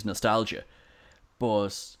 90s nostalgia,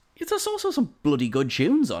 but there's also some bloody good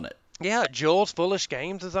tunes on it. Yeah, Jules' Foolish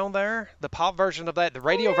Games is on there. The pop version of that, the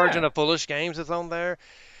radio version of Foolish Games is on there.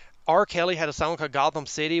 R. Kelly had a song called Gotham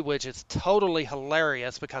City, which is totally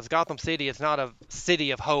hilarious because Gotham City is not a city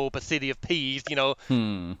of hope, a city of peace.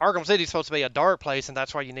 Arkham City is supposed to be a dark place, and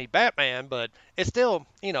that's why you need Batman. But it's still,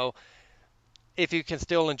 if you can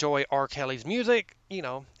still enjoy R. Kelly's music,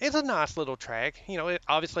 it's a nice little track.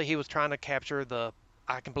 Obviously he was trying to capture the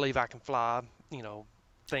 "I Can Believe I Can Fly,"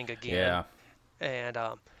 thing again. Yeah. And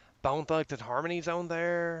Bone Thugs and Harmony's on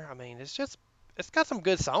there. I mean, it's got some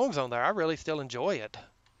good songs on there. I really still enjoy it.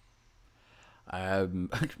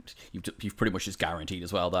 You've pretty much just guaranteed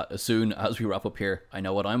as well that as soon as we wrap up here, I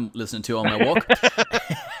know what I'm listening to on my walk.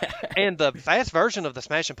 And the fast version of the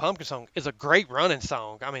Smashing Pumpkins song is a great running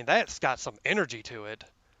song. I mean, that's got some energy to it.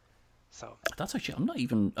 So That's actually, I'm not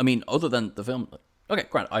even, I mean, other than the film. Okay,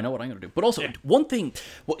 Grant, I know what I'm going to do. But also, Yeah. one thing,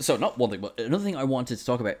 so not one thing, but another thing I wanted to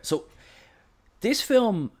talk about. So, this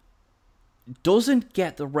film doesn't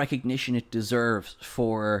get the recognition it deserves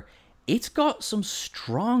for, it's got some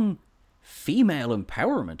strong female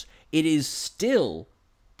empowerment. It is still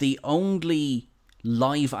the only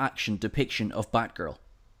live action depiction of Batgirl.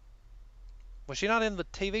 was she not in the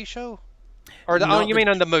TV show? Or Not you the- mean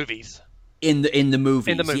in the movies? In the movies,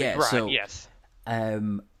 In the movie, yeah. right? So, Yes.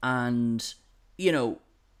 and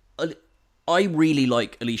I really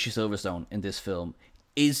like Alicia Silverstone in this film.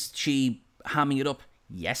 Is she hamming it up?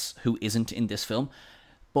 Yes. Who isn't in this film?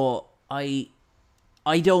 But I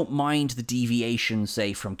don't mind the deviation,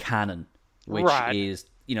 say, from canon, which Right. is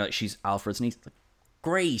she's Alfred's niece.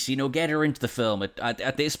 Great, get her into the film.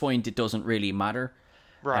 At this point, it doesn't really matter.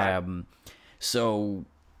 Right. So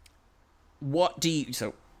what do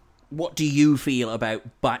you feel about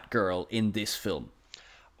Batgirl in this film?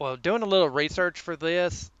 Well, doing a little research for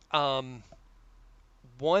this, one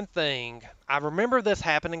thing I remember this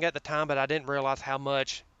happening at the time, but I didn't realize how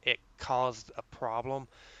much it caused a problem.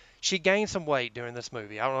 She gained some weight during this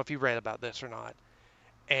movie. I don't know if you read about this or not.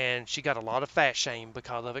 And she got a lot of fat shame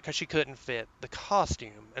because of it, because she couldn't fit the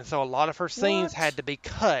costume. And so a lot of her scenes had What? to be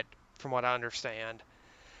cut, from what I understand.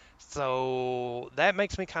 So that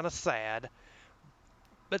makes me kind of sad.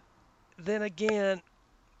 But then again,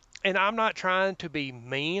 and I'm not trying to be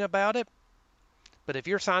mean about it, but if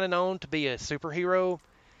you're signing on to be a superhero,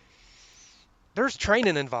 there's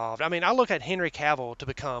training involved. I mean, I look at Henry Cavill to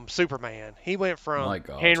become Superman. He went from My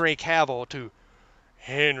God. Henry Cavill to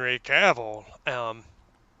Henry Cavill. And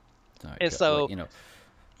Like, so,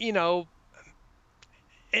 you know,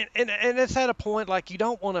 and it's at a point like you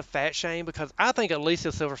don't want to fat shame, because I think Alicia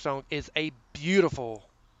Silverstone is a beautiful,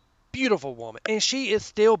 beautiful woman, and she is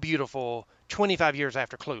still beautiful 25 years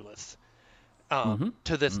after Clueless, mm-hmm,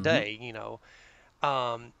 to this mm-hmm. day.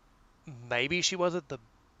 Um, maybe she wasn't the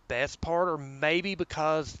best part, or maybe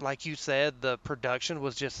because, like you said, the production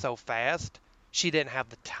was just so fast, she didn't have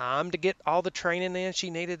the time to get all the training in she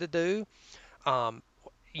needed to do. Um,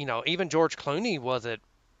 even George Clooney wasn't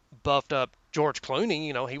buffed up George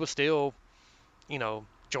Clooney. He was still,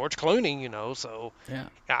 George Clooney. So Yeah.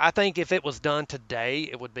 I think if it was done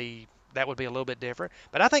today, that would be a little bit different.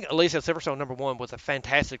 But I think Alicia Silverstone, number one, was a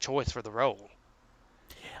fantastic choice for the role.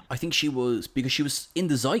 I think she was, because she was in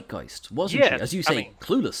the zeitgeist, wasn't she? Yes, As you I say, mean,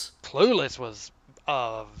 clueless. Clueless was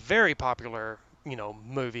a very popular,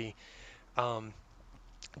 movie. Um,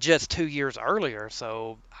 just 2 years earlier,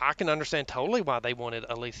 so I can understand totally why they wanted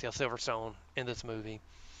Alicia Silverstone in this movie.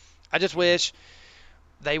 I just wish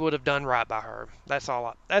they would have done right by her. That's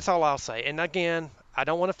all I'll say. And again, I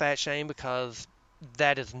don't want to fat shame, because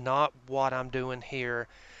that is not what I'm doing here.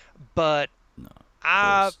 But No, of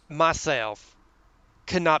I course. myself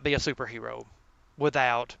could not be a superhero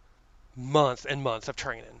without months and months of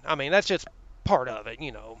training. I mean, that's just part of it.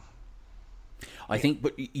 I think,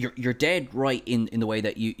 but you're dead right in the way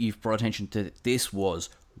that you've brought attention to. This was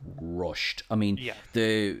rushed. I mean, Yeah.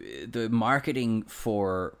 the marketing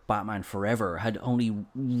for Batman Forever had only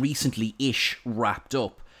recently ish wrapped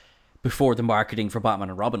up before the marketing for Batman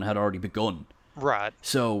and Robin had already begun. Right.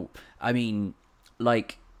 So, I mean,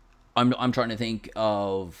 like, I'm trying to think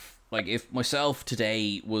of, like, if myself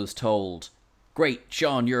today was told, great,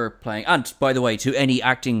 Sean, you're playing. And by the way, to any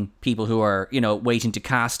acting people who are, waiting to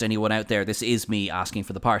cast anyone out there, this is me asking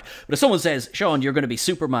for the part. But if someone says, Sean, you're going to be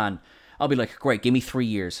Superman, I'll be like, great, give me 3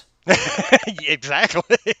 years. Exactly.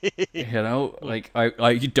 Like,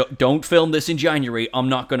 I don't film this in January. I'm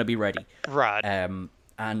not going to be ready. Right. And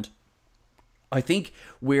I think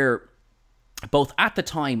we're both at the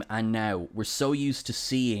time and now, we're so used to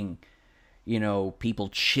seeing, people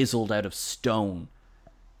chiseled out of stone,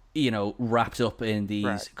 wrapped up in Right.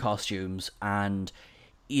 these costumes. And,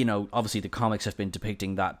 obviously the comics have been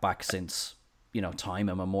depicting that back since, time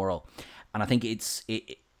immemorial. And I think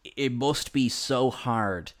it must be so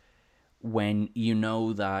hard when you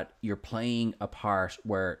know that you're playing a part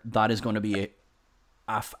where that is going to be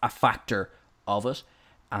a factor of it,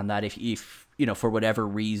 and that if for whatever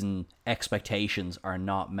reason expectations are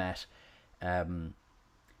not met, it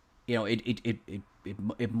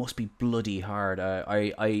must be bloody hard.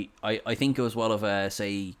 I think it was one of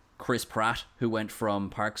say Chris Pratt, who went from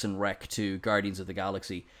Parks and Rec to Guardians of the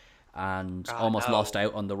Galaxy and I almost lost know.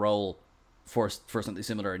 out on the role for something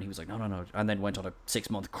similar, and he was like, no, and then went on a 6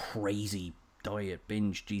 month crazy diet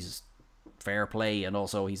binge. Jesus, fair play, and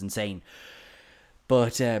also he's insane.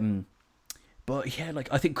 But yeah, like,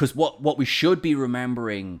 I think, because what we should be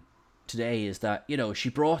remembering today is that she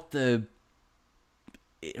brought the,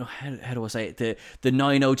 how do I say it, the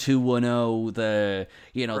 90210, the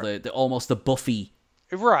Right. the almost the Buffy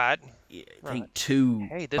Right. Right. thing to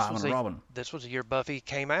Hey, Batman and Robin. this was the year Buffy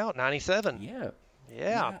came out, 97. Yeah, Yeah.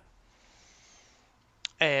 yeah.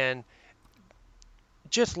 And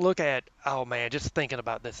just look at, oh man, just thinking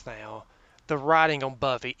about this now. The writing on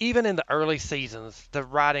Buffy, even in the early seasons, the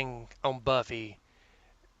writing on Buffy,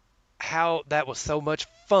 how that was so much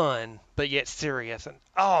fun but yet serious. And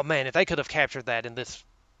oh man, if they could have captured that in this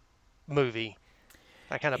movie,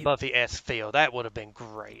 that kind of It, Buffy-esque feel, that would have been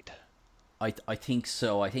great. I think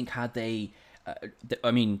so. I think had they, I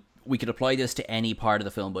mean, we could apply this to any part of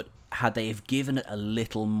the film, but had they have given it a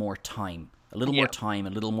little more time, Yeah. a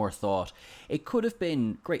little more thought, it could have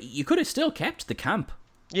been great. You could have still kept the camp,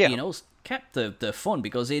 Yeah. kept the fun,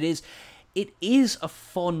 because it is a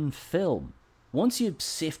fun film. Once you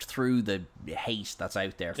sift through the hate that's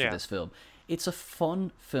out there for Yeah. this film, it's a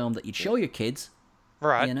fun film that you'd show your kids,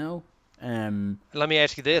 Right. you know. Let me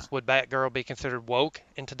ask you this: would Batgirl be considered woke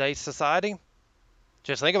in today's society?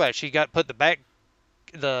 Just think about it. She got put the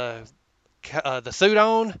the suit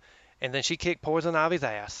on, and then she kicked Poison Ivy's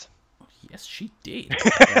ass. Yes, she did.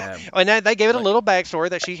 And they gave it a Like, little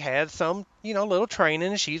backstory that she had some, little training,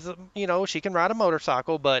 and she's, she can ride a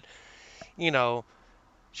motorcycle, but, you know,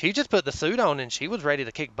 she just put the suit on and she was ready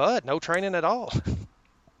to kick butt. No training at all.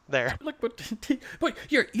 There. like, but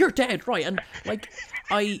you're dead, right? And like,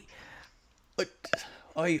 I,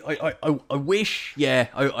 I wish, yeah,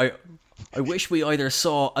 I wish we either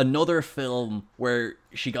saw another film where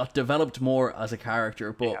she got developed more as a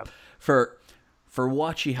character, but Yeah. for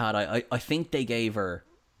what she had, I think they gave her.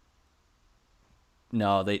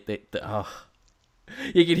 No, they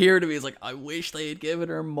you could hear it to me. It's like, I wish they had given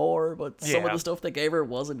her more, but some of Yeah. the stuff they gave her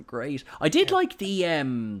wasn't great. I did like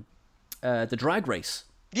the drag race.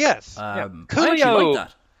 Yes. I Coolio. actually like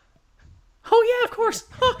that. Oh yeah, of course.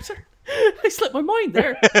 Oh, sorry. I slipped my mind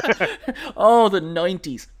there. Oh, the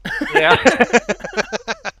 90s. Yeah.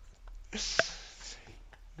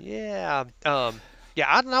 Yeah. Yeah,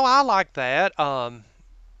 I know I like that. I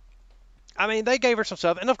mean, they gave her some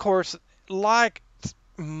stuff, and of course, like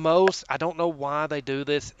most, I don't know why they do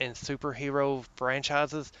this in superhero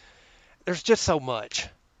franchises. There's just so much.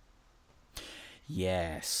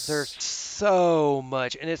 Yes. There's so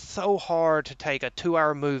much, and it's so hard to take a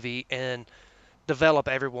 2-hour movie and develop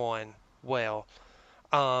everyone well.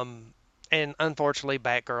 Um, and unfortunately,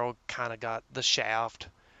 Batgirl kind of got the shaft.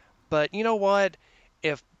 But you know what?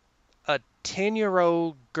 If a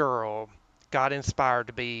 10-year-old girl got inspired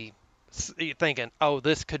to be thinking, oh,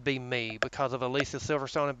 this could be me because of Alicia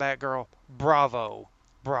Silverstone and Batgirl, bravo,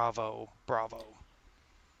 bravo, bravo.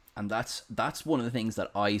 And that's one of the things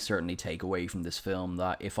that I certainly take away from this film.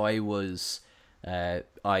 That if I was,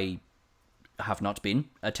 I have not been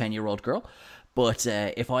a 10-year-old girl, but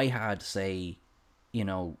if I had, say, you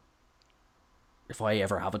know, if I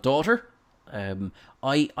ever have a daughter,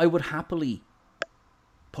 I would happily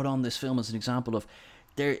put on this film as an example of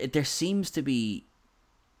there seems to be.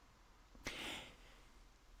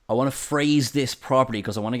 I want to phrase this properly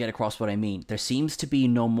because I want to get across what I mean. There seems to be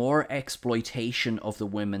no more exploitation of the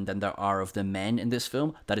women than there are of the men in this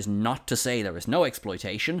film. That is not to say there is no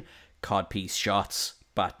exploitation, codpiece shots,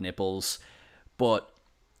 bat nipples, but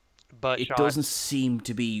it Shot. doesn't seem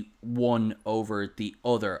to be one over the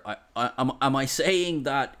other. Am I saying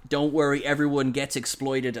that, don't worry, everyone gets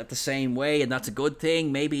exploited at the same way and that's a good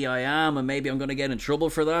thing? Maybe I am, and maybe I'm going to get in trouble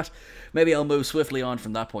for that. Maybe I'll move swiftly on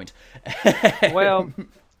from that point. Well,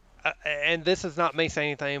 and this is not me saying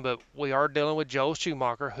anything, but we are dealing with Joel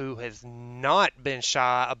Schumacher, who has not been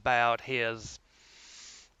shy about his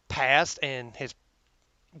past and his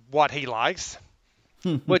what he likes.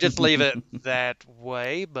 We'll just leave it that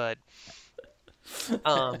way, but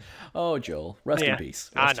Oh, Joel, rest in peace.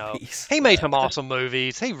 I Rest in know. peace. He made some awesome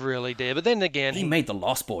movies. He really did. But then again, He made The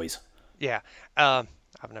Lost Boys. yeah. I've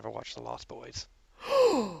never watched The Lost Boys.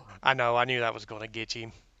 I know. I knew that was going to get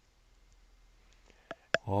you.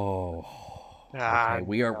 Oh. Okay,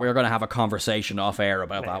 we're going to have a conversation off air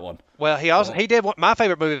about that one. Well, he did. My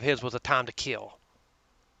favorite movie of his was A Time to Kill.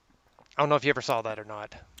 I don't know if you ever saw that or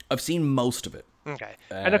not. I've seen most of it. Okay,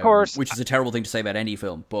 and of course, which is a terrible thing to say about any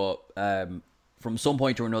film, but from some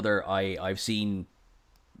point or another, I've seen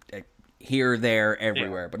here, there,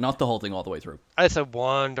 everywhere, but not the whole thing all the way through. It's a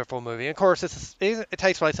wonderful movie. Of course, it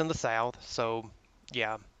takes place in the South, so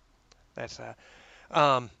yeah, that's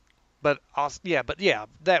but also,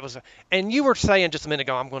 that was. And you were saying just a minute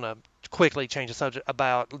ago, I'm going to quickly change the subject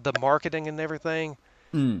about the marketing and everything.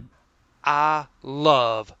 I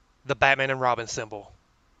love the Batman and Robin symbol.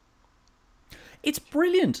 It's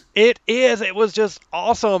brilliant. It is. It was just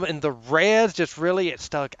awesome, and the reds it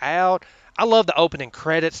stuck out. I love the opening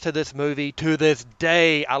credits to this movie. To this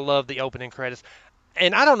day, I love the opening credits.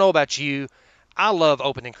 And I don't know about you, I love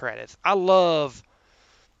opening credits. I love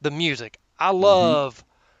the music. I love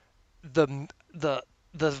the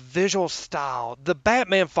visual style. The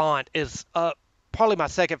Batman font is probably my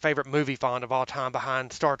second favorite movie font of all time,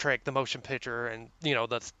 behind Star Trek the motion picture and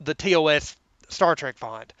the TOS Star Trek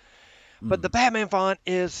font. But the Batman font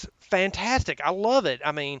is fantastic. I love it.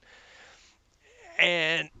 I mean,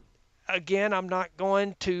 and again, I'm not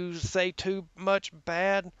going to say too much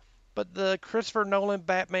bad, but the Christopher Nolan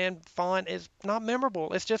Batman font is not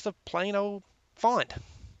memorable. It's just a plain old font.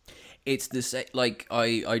 It's the same. Like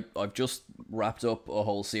I've just wrapped up a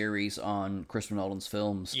whole series on Christopher Nolan's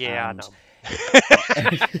films. Yeah, and I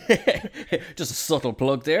know. just a subtle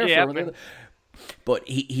plug there. Yeah, for But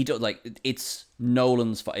he does, like, it's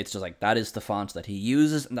Nolan's it's just like that is the font that he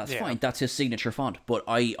uses, and that's Yeah. fine, that's his signature font. But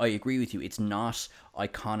I agree with you, it's not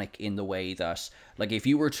iconic in the way that, like, if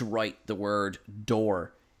you were to write the word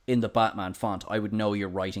door in the Batman font, I would know you're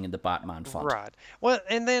writing in the Batman font. Right. Well,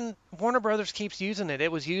 and then Warner Brothers keeps using it.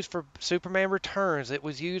 It was used for Superman Returns. It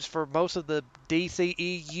was used for most of the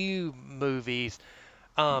DCEU movies.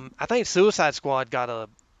 I think Suicide Squad got a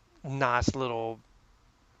nice little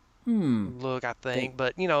look, I They think.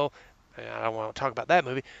 But, I don't want to talk about that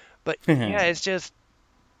movie. But, yeah, it's just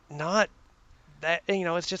not that,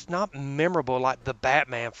 it's just not memorable like the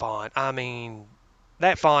Batman font. I mean,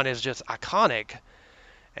 that font is just iconic.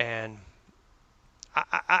 And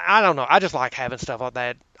I don't know. I just like having stuff like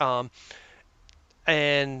that.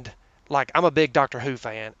 And like I'm a big Doctor Who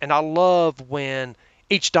fan, and I love when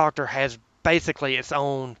each Doctor has basically its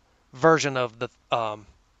own version of the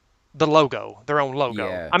logo, their own logo.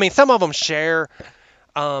 yeah. I mean, some of them share,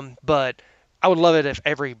 but I would love it if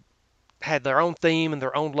every had their own theme and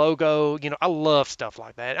their own logo. I love stuff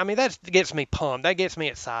like that. I mean, that gets me pumped. That gets me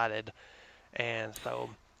excited. And so,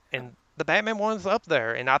 and the Batman one's up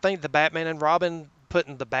there, and I think the Batman and Robin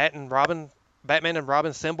putting the Batman and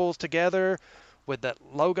Robin symbols together with that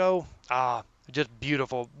logo, just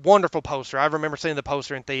beautiful, wonderful poster. I remember seeing the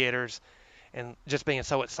poster in theaters and just being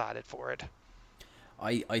so excited for it.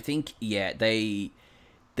 I think, yeah, they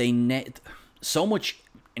net so much,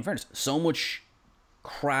 in fairness, so much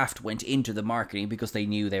craft went into the marketing because they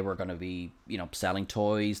knew they were going to be, selling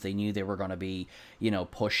toys. They knew they were going to be,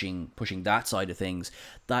 pushing that side of things,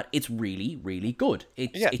 that it's really, really good.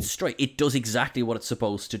 Yeah, It's straight. It does exactly what it's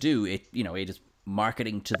supposed to do. It is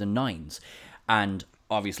marketing to the nines. And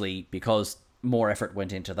obviously, because more effort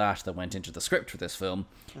went into that than went into the script for this film,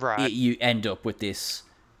 right, you end up with this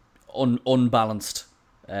unbalanced.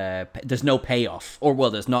 There's no payoff, or, well,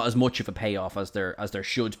 there's not as much of a payoff as there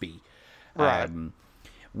should be. right.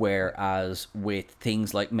 Whereas with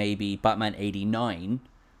things like maybe Batman '89,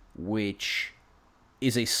 which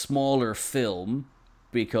is a smaller film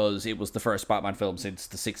because it was the first Batman film since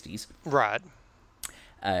the '60s, Right.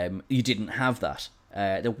 you didn't have that.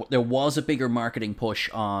 There was a bigger marketing push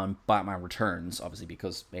on Batman Returns, obviously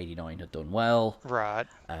because '89 had done well. Right.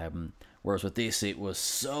 Whereas with this, it was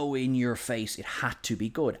so in your face, it had to be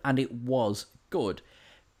good, and it was good.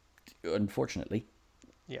 Unfortunately.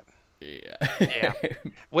 Yeah. Yeah. Yeah.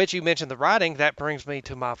 Which you mentioned the writing. That brings me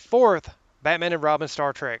to my fourth Batman and Robin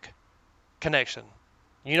Star Trek connection.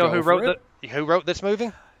 You know Go who for wrote who wrote this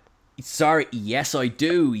movie? Sorry, yes I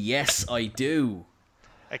do. Yes I do.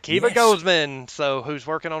 Akiva Yes. Goldsman. So who's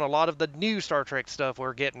working on a lot of the new Star Trek stuff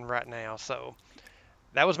we're getting right now. So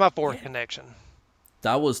that was my fourth Yeah. connection.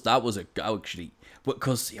 That was actually,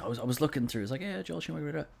 because I was looking through. It's like, yeah, Joel Schumacher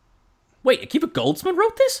wrote it. Wait, Akiva Goldsman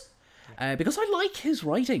wrote this? Because I like his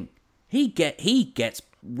writing. He gets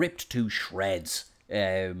ripped to shreds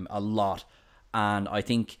a lot, and I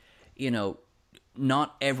think,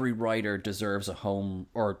 not every writer deserves a home,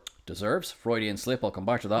 or deserves, Freudian slip, I'll come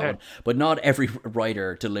back to that one, but not every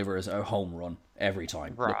writer delivers a home run every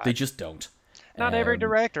time. Right. They just don't. Not every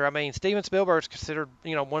director. I mean, Steven Spielberg's considered,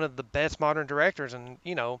 one of the best modern directors, and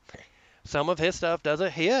some of his stuff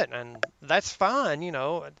doesn't hit, and that's fine.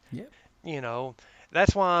 Yeah.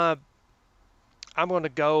 That's why I'm going to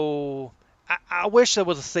go. I wish there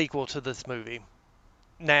was a sequel to this movie.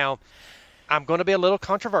 Now, I'm going to be a little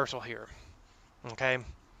controversial here. Okay.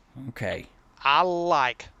 Okay. I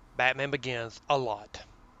like Batman Begins a lot.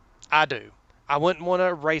 I do. I wouldn't want to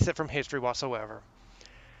erase it from history whatsoever.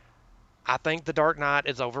 I think The Dark Knight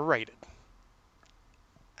is overrated.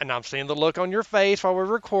 And I'm seeing the look on your face while we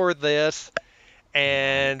record this.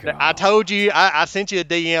 And I told you, I sent you a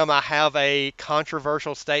DM. I have a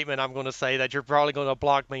controversial statement I'm going to say that you're probably going to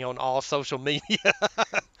block me on all social media.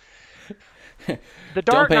 The Don't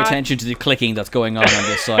Dark pay Knight, attention to the clicking that's going on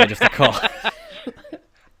this side of the call.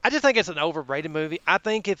 I just think it's an overrated movie. I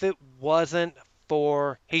think if it wasn't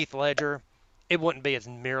for Heath Ledger, it wouldn't be as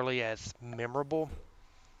nearly as memorable.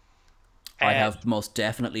 I And- have most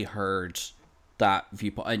definitely heard that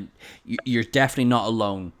viewpoint, and you're definitely not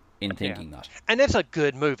alone in thinking that. And it's a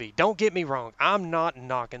good movie. Don't get me wrong. I'm not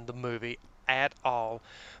knocking the movie at all.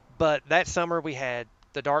 But that summer we had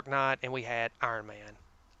The Dark Knight and we had Iron Man.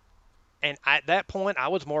 And at that point I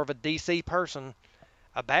was more of a DC person,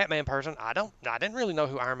 a Batman person. I didn't really know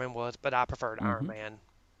who Iron Man was, but I preferred Iron Man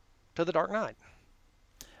to The Dark Knight.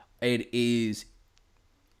 It is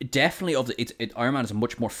definitely Iron Man is a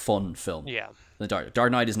much more fun film. Yeah. The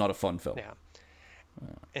Dark Knight is not a fun film. Yeah.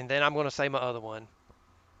 And then I'm going to say my other one.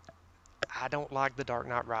 I don't like The Dark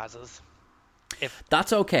Knight Rises.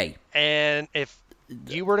 That's okay. And if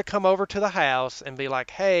you were to come over to the house and be like,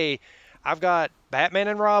 "Hey, I've got Batman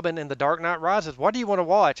and Robin and The Dark Knight Rises. What do you want to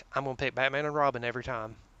watch?" I'm gonna pick Batman and Robin every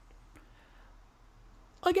time.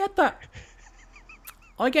 I get that.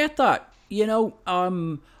 I get that.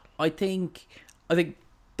 I think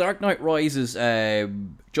Dark Knight Rises.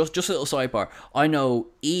 Just a little sidebar. I know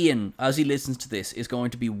Ian, as he listens to this, is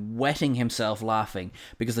going to be wetting himself laughing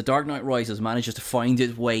because The Dark Knight Rises manages to find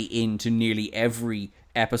its way into nearly every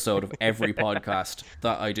episode of every podcast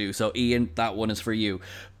that I do. So Ian, that one is for you.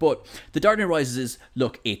 But The Dark Knight Rises is,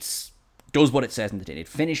 look, it's does what it says in the tin. It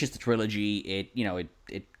finishes the trilogy.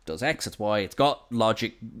 It does X, it's Y. It's got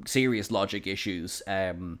serious logic issues.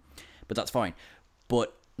 But that's fine.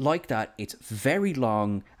 But like that, it's very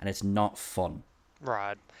long and it's not fun.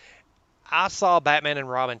 Right. I saw Batman and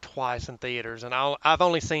Robin twice in theaters, and I've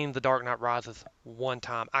only seen The Dark Knight Rises one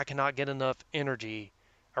time. I cannot get enough energy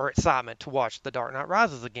or excitement to watch The Dark Knight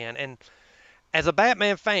Rises again. And as a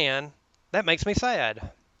Batman fan, that makes me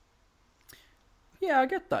sad. Yeah, I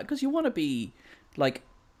get that, because you want to be, like,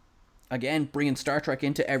 again, bringing Star Trek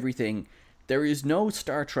into everything. There is no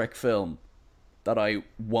Star Trek film that I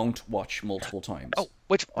won't watch multiple times. Oh,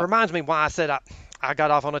 which reminds me why I said I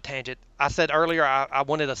got off on a tangent. I said earlier I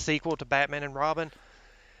wanted a sequel to Batman and Robin.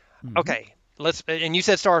 Mm-hmm. Okay, and you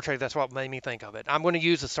said Star Trek. That's what made me think of it. I'm going to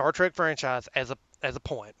use the Star Trek franchise as a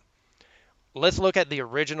point. Let's look at the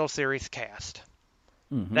original series cast.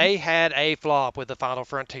 Mm-hmm. They had a flop with the Final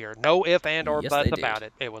Frontier. No if and or Yes, buts they about did.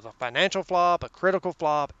 it. It was a financial flop, a critical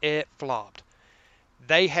flop. It flopped.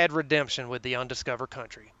 They had redemption with the Undiscovered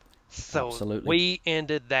Country. So Absolutely. we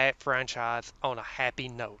ended that franchise on a happy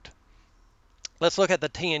note. Let's look at the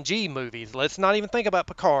TNG movies. Let's not even think about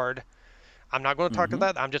Picard. I'm not going to talk Mm-hmm.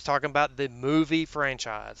 about that. I'm just talking about the movie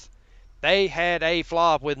franchise. They had a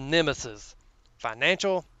flop with Nemesis.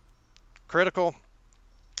 Financial, critical.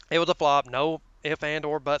 It was a flop. No if and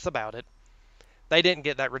or buts about it. They didn't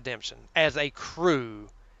get that redemption. As a crew,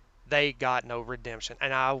 they got no redemption.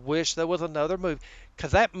 And I wish there was another movie,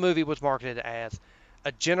 because that movie was marketed as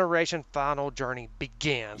a generation final journey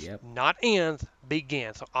begins, Yep. not ends,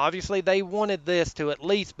 begins. So obviously they wanted this to at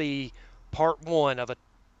least be part one of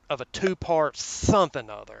a two-part something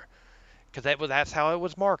other, because that's how it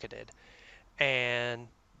was marketed. And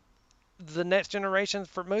the next generation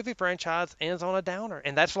for movie franchise ends on a downer,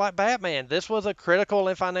 and that's like Batman. This was a critical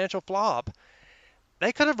and financial flop.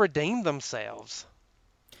 They could have redeemed themselves.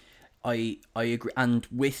 I agree, and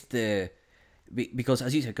with because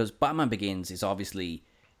as you said, because Batman Begins is obviously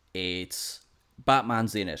it's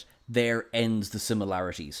Batman's in it. There ends the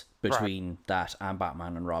similarities between that and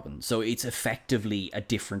Batman and Robin. So it's effectively a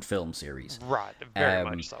different film series. Right, very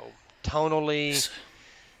much so. Tonally,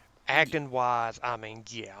 acting wise, I mean,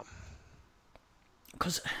 yeah.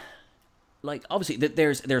 Because, like, obviously,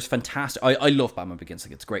 there's fantastic. I love Batman Begins.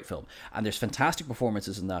 Like, it's a great film, and there's fantastic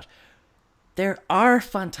performances in that. There are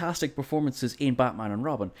fantastic performances in Batman and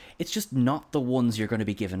Robin. It's just not the ones you're going to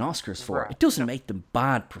be given Oscars for. Right. It doesn't make them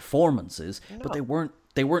bad performances, but they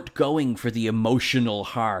weren't going for the emotional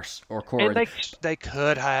heart or core. And they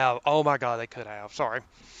could have. Oh my God, they could have. Sorry.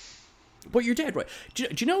 But you're dead right. Do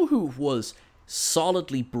you know who was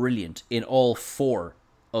solidly brilliant in all four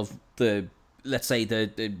of the, let's say, the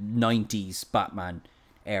 90s Batman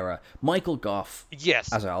era? Michael Gough.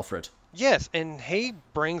 Yes. As Alfred. Yes, and he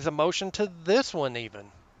brings emotion to this one even.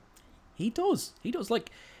 He does.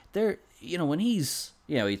 Like, when he's,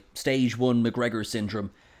 stage 1 McGregor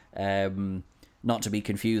syndrome, not to be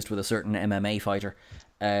confused with a certain MMA fighter,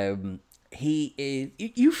 he is,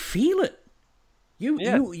 you feel it.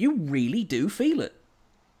 You really do feel it.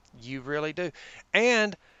 You really do.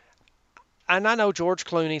 And I know George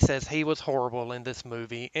Clooney says he was horrible in this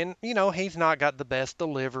movie, and he's not got the best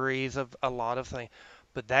deliveries of a lot of things.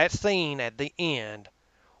 But that scene at the end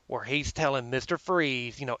where he's telling Mr.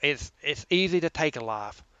 Freeze, it's easy to take a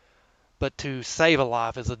life, but to save a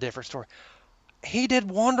life is a different story. He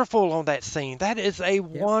did wonderful on that scene. That is a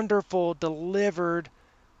wonderful delivered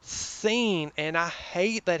scene, and I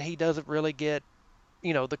hate that he doesn't really get,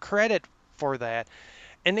 the credit for that.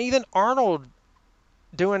 And even Arnold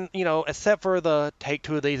doing, except for the take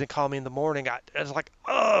two of these and call me in the morning, I was like,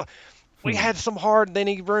 ugh. We had some hard, and then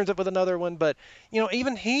he ruins it with another one. But,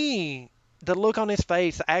 even the look on his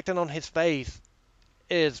face, the acting on his face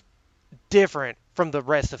is different from the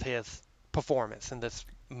rest of his performance in this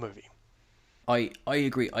movie. I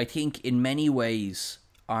agree. I think in many ways,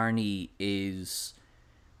 Arnie is...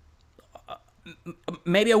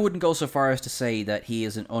 maybe I wouldn't go so far as to say that he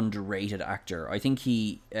is an underrated actor. I think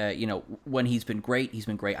he, when he's been great,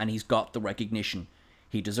 and he's got the recognition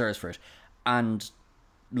he deserves for it. And...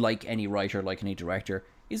 like any writer, like any director,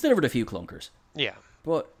 he's delivered a few clunkers. Yeah.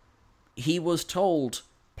 But he was told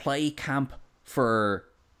play camp for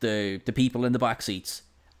the people in the back seats,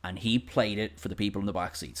 and he played it for the people in the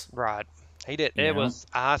back seats. Right. He did. You It know, was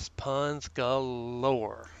ice puns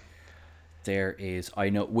galore. there is. I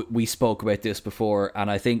know we spoke about this before, and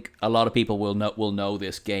I think a lot of people will know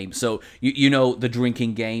this game. So you know the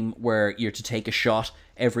drinking game where you're to take a shot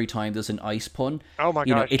every time there's an ice pun. Oh my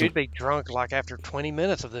You know, gosh, it'll you'd be drunk like after 20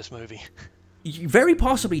 minutes of this movie. you very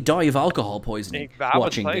possibly die of alcohol poisoning I would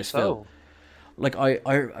watching say this film. so. Like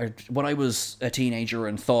I when I was a teenager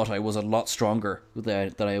and thought I was a lot stronger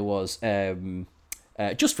than I was.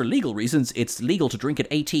 Just for legal reasons, it's legal to drink at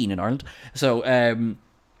 18 in Ireland. So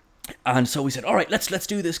and so we said, all right, let's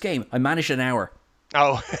do this game. I managed an hour.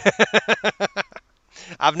 Oh,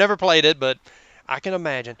 I've never played it, but I can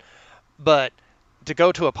imagine. But to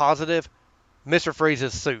go to a positive, Mr.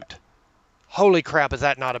 Freeze's suit. Holy crap, is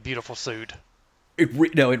that not a beautiful suit?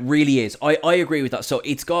 No, it really is. I agree with that. So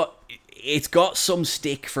it's got some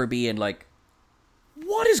stick for being like,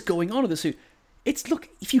 what is going on with this suit? It's look,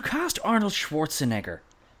 if you cast Arnold Schwarzenegger,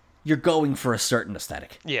 you're going for a certain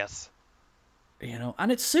aesthetic, Yes.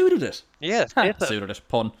 and it suited it. Yes, Ha, suited it.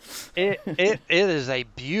 Pun. it is a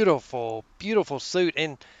beautiful, beautiful suit,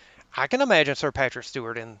 and I can imagine Sir Patrick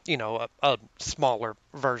Stewart in, a smaller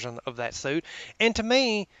version of that suit. And to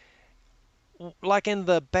me, like in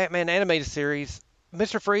the Batman animated series,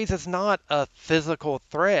 Mr. Freeze is not a physical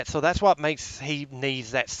threat. So that's what makes he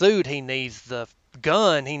needs that suit. He needs the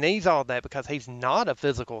gun. He needs all that because he's not a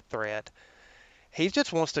physical threat. He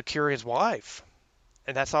just wants to cure his wife.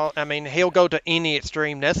 And that's all. I mean, he'll go to any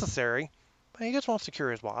extreme necessary, but he just wants to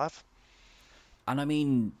cure his wife. And I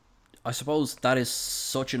mean, I suppose that is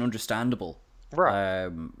such an understandable Right.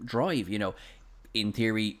 drive. In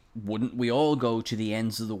theory, wouldn't we all go to the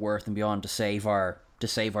ends of the earth and beyond to save our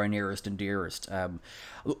nearest and dearest?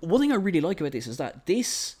 One thing I really like about this is that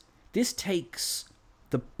this takes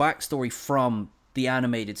the backstory from the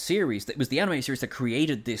animated series. That was the animated series that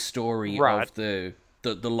created this story Right. of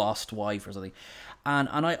the lost wife or something, and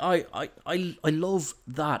I love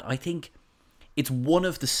that. I think it's one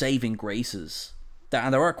of the saving graces.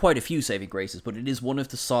 And there are quite a few saving graces, but it is one of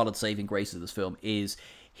the solid saving graces of this film is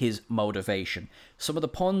his motivation. Some of the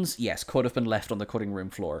puns, yes, could have been left on the cutting room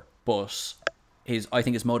floor, but I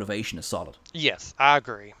think his motivation is solid. Yes, I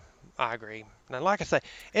agree. I agree. Now, like I say,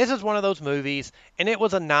 this is one of those movies, and it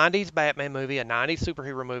was a '90s Batman movie, a '90s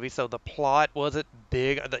superhero movie. So the plot wasn't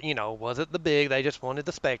big, wasn't the big. They just wanted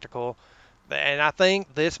the spectacle, and I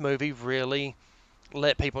think this movie really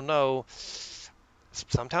let people know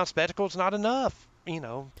sometimes spectacle's not enough.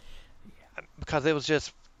 Because it was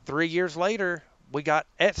just 3 years later we got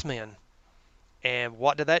X-Men, and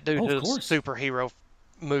what did that do Oh, to of the course. superhero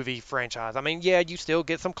movie franchise? I mean, yeah, you still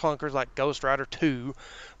get some clunkers like Ghost Rider 2,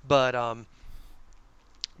 but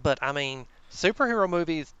I mean, superhero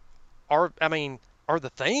movies are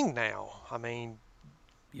the thing now.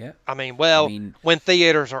 Yeah. I Well, mean, when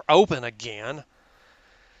theaters are open again.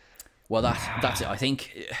 well, that's it. I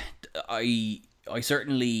think I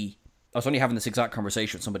certainly I was only having this exact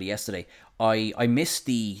conversation with somebody yesterday. I miss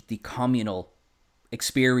the communal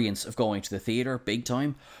experience of going to the theater big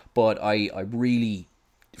time, but I really,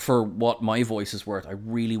 for what my voice is worth, I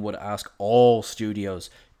really would ask all studios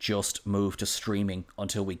just move to streaming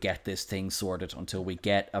until we get this thing sorted, until we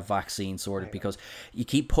get a vaccine sorted, because you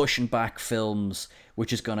keep pushing back films,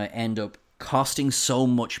 which is going to end up costing so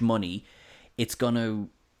much money. It's going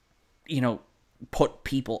to, put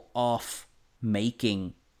people off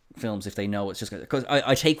making films if they know it's just going to... Because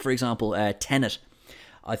I take, for example, Tenet.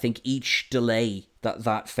 I think each delay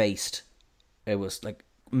that faced, it was like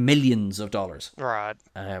millions of dollars. Right.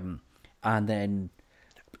 And then,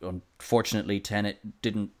 unfortunately, Tenet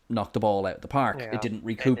didn't knock the ball out of the park. Yeah. It didn't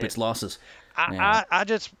recoup its losses. I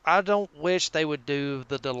don't wish they would do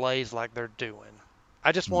the delays like they're doing.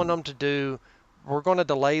 I just want them to do. We're going to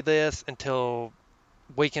delay this until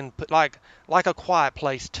we can put like A Quiet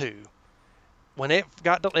Place 2. When it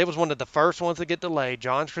was one of the first ones to get delayed.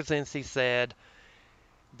 John Krasinski said,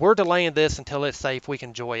 "We're delaying this until it's safe. We can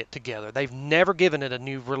enjoy it together." They've never given it a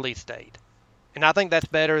new release date. And I think that's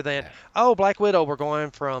better than, oh, Black Widow, we're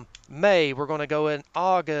going from May, we're going to go in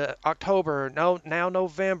August, October, no, now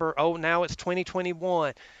November, oh, now it's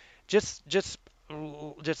 2021. Just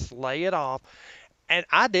lay it off. And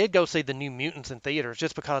I did go see the New Mutants in theaters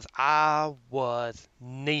just because I was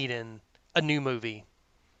needing a new movie.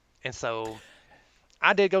 And so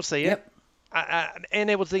I did go see it. Yep. And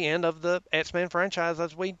it was the end of the X-Men franchise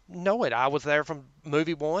as we know it. I was there from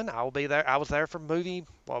movie 1. I will be there. I was there for movie,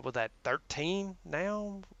 what was that, 13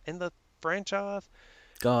 now in the franchise?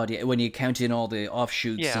 God, yeah, when you count in all the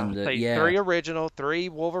offshoots Yeah, and the say yeah, three original, three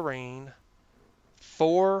Wolverine,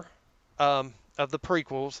 four of the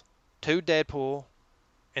prequels, two Deadpool,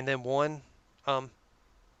 and then one. Um,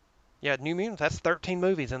 yeah, New Mutants. That's 13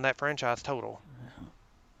 movies in that franchise total.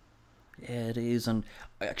 yeah, it is. And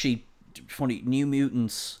actually, funny, New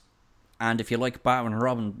Mutants, and if you like Batman and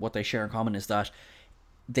Robin, what they share in common is that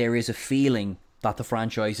there is a feeling that the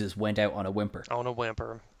franchises went out on a whimper. On a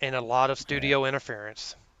whimper, and a lot of Yeah. studio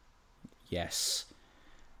interference. Yes.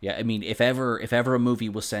 Yeah, I mean, if ever a movie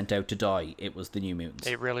was sent out to die, it was the New Mutants.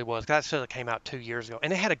 It really was. That should have came out 2 years ago,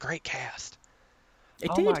 and it had a great cast. It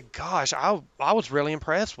Oh my did. gosh, I was really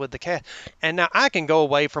impressed with the cast. And now I can go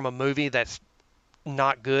away from a movie that's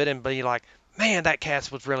not good and be like, man, that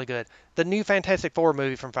cast was really good. The new Fantastic Four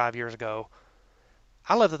movie from 5 years ago,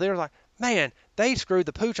 I love that they were like, man, they screwed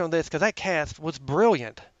the pooch on this because that cast was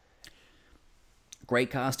brilliant. Great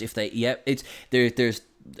cast. If they, yeah, it's there's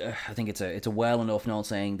I think it's a well enough known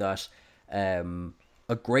saying that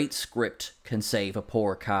a great script can save a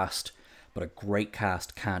poor cast, but a great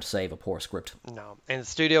cast can't save a poor script. No, and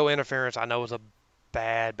studio interference I know is a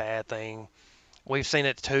bad, bad thing. We've seen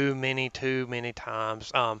it too many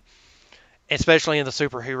times, especially in the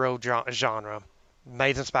superhero genre.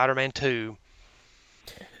 Amazing Spider-Man 2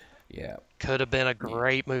 Yeah. could have been a Yeah.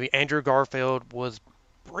 great movie. Andrew Garfield was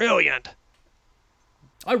brilliant.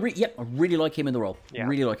 I really like him in the role. Yeah.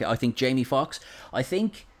 Really like it. I think Jamie Foxx. I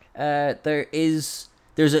think there's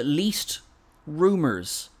at least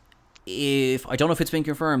rumors. If I don't know if it's been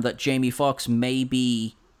confirmed that Jamie Foxx may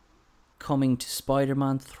be coming to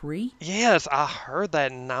Spider-Man 3. Yes, I heard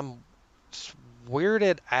that, and I'm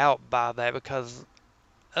weirded out by that because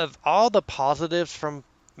of all the positives from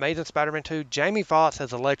Amazing Spider-Man 2, Jamie Foxx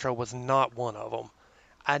as Electro was not one of them.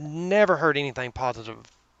 I never heard anything positive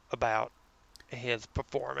about his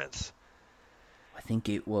performance. I think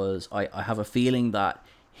it was. I have a feeling that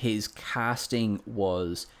his casting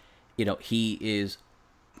was, he is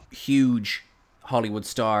huge Hollywood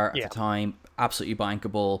star at Yeah, the time, absolutely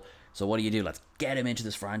bankable. So what do? Let's get him into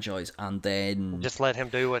this franchise, and then just let him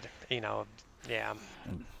do it. Yeah, yeah,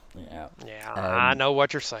 yeah, I um, know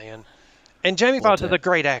what you're saying. And Jamie but Foxx is a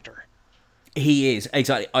great actor. he is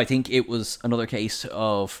exactly. I think it was another case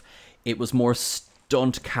of it was more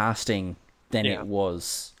stunt casting than Yeah, it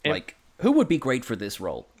was and, like who would be great for this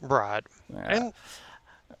role. right. Yeah. And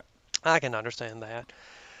I can understand that.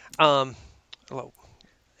 Um, lo-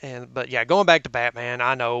 but yeah, going back to Batman,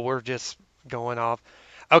 I know we're just going off.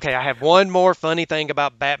 Okay, I have one more funny thing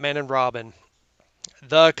about Batman and Robin.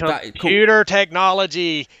 The That cool. computer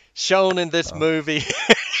technology shown in this Oh, movie.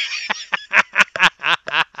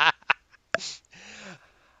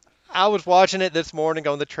 I was watching it this morning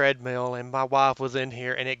on the treadmill, and my wife was in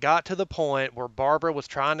here, and it got to the point where Barbara was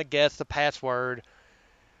trying to guess the password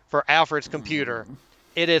for Alfred's computer.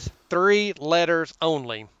 It is 3 letters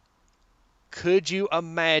only. Could you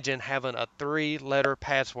imagine having a 3-letter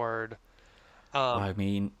password? I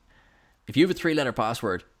mean, if you have a three-letter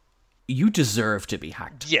password, you deserve to be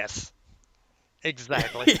hacked. Yes,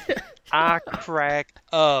 exactly. I cracked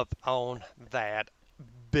up on that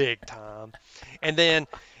big time. And then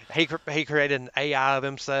he created an AI of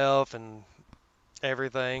himself and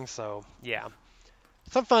everything. So yeah,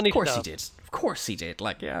 some Of funny course he stuff. did. Of course he did.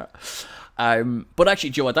 Like, yeah. But actually,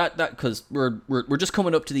 Joe, that because we're just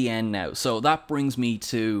coming up to the end now, so that brings me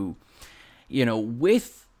to,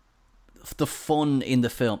 with the fun in the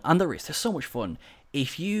film, and there's so much fun.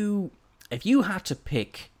 If you had to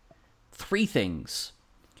pick three things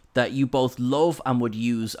that you both love and would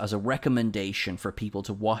use as a recommendation for people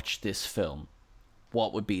to watch this film,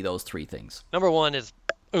 what would be those three things? Number one is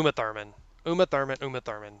Uma Thurman. Uma Thurman, Uma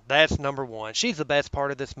Thurman. That's number one. She's the best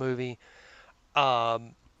part of this movie.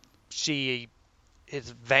 Um, she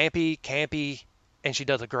is vampy, campy, and she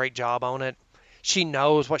does a great job on it. She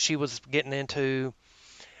knows what she was getting into,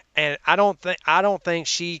 and I don't think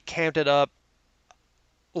she camped it up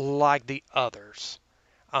like the others.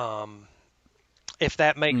 Um, if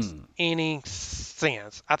that makes Hmm. any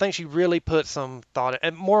sense, I think she really put some thought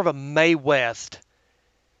and more of a Mae West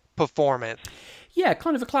performance. Yeah,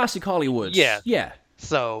 kind of a classic Hollywood. Yeah. Yeah.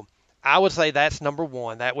 So I would say that's number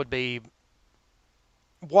one. That would be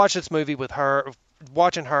watch this movie with her,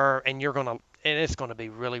 watching her, and it's gonna be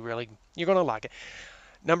really, really, you're gonna like it.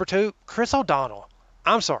 Number two, Chris O'Donnell.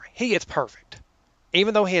 I'm sorry, he is perfect.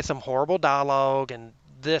 Even though he had some horrible dialogue and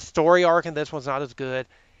this story arc and this one's not as good,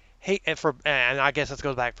 and I guess this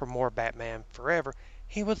goes back for more Batman Forever.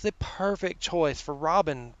 He was the perfect choice for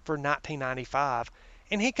Robin for 1995,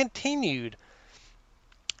 and he continued.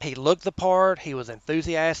 He looked the part. He was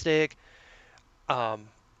enthusiastic. Um,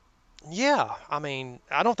 Yeah, I mean,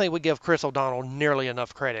 I don't think we give Chris O'Donnell nearly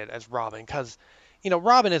enough credit as Robin because,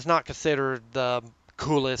 Robin is not considered the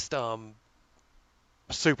coolest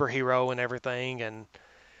superhero and everything,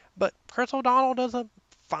 but Chris O'Donnell does a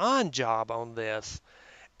fine job on this.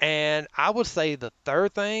 And I would say the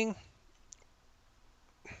third thing,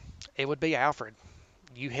 it would be Alfred.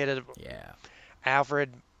 You hit it. Yeah.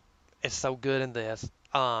 Alfred is so good in this.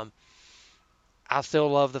 I still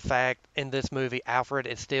love the fact in this movie Alfred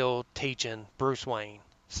is still teaching Bruce Wayne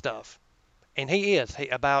stuff, and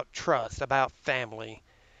about trust, about family,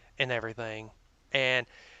 and everything. And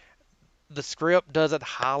the script doesn't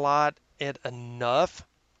highlight it enough,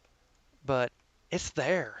 but it's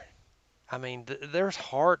there. I mean, there's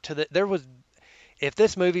heart to the. There was if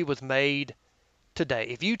this movie was made today,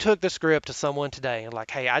 if you took the script to someone today and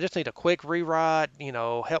like, hey, I just need a quick rewrite,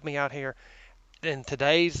 help me out here. In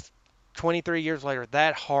today's 23 years later,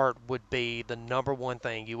 that heart would be the number one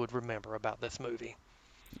thing you would remember about this movie.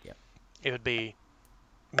 Yeah. It would be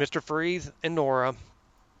Mr. Freeze and Nora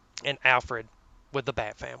and Alfred with the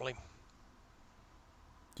Bat family.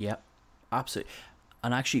 Yeah. Absolutely.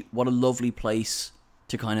 And actually, what a lovely place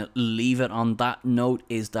to kind of leave it on that note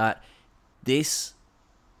is that this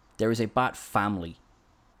there is a Bat family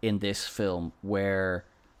in this film where,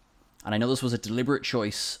 and I know this was a deliberate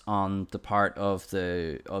choice on the part of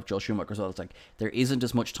Joel Schumacher as well. It's like there isn't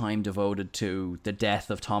as much time devoted to the death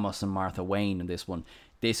of Thomas and Martha Wayne in this one.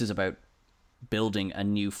 This is about building a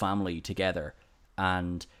new family together,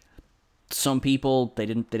 and some people they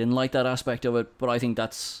didn't like that aspect of it, but I think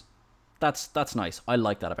that's nice. I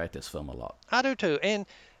like that about this film a lot. I do too. And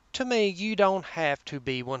to me, you don't have to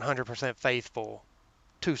be 100% faithful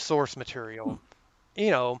to source material,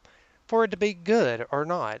 you know, for it to be good or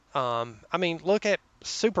not. I mean, look at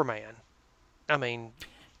Superman. I mean,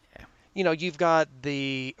 Yeah. you've got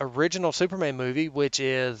the original Superman movie, which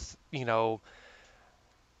is,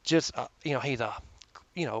 just, he's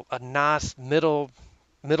a nice middle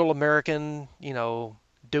American,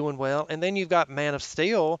 doing well. And then you've got Man of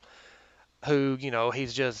Steel, who,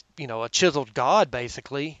 he's just, a chiseled god,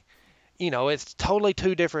 basically. It's totally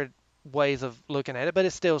two different ways of looking at it, but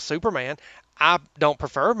it's still Superman. I don't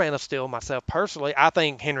prefer Man of Steel myself personally. I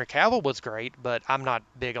think Henry Cavill was great, but I'm not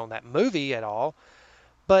big on that movie at all.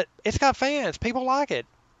 But it's got fans. People like it.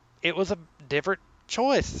 It was a different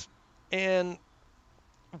choice. And,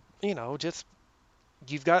 just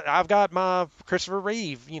I've got my Christopher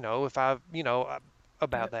Reeve, if I, Yeah.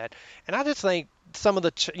 about that. And I just think some of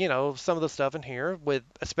the, some of the stuff in here with,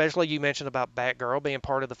 especially you mentioned about Batgirl being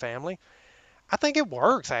part of the family. I think it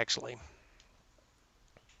works actually.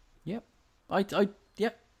 Yep.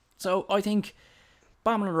 Yep. So I think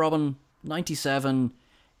Batman and Robin '97,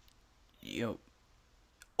 you know,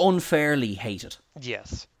 unfairly hated,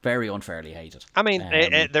 Yes. very unfairly hated. I mean,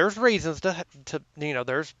 Um, there's reasons to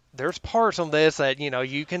there's parts on this that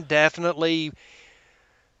you can definitely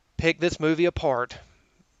pick this movie apart,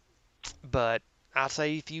 but I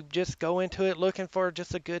say if you just go into it looking for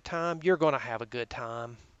just a good time, you're gonna have a good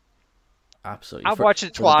time. Absolutely, I've watched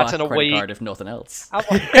it for the twice in Bat a credit week. card, if nothing else. I've,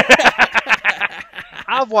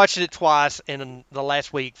 I've watched it twice in the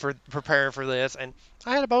last week for preparing for this, and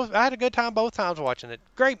I had a good time both times watching it.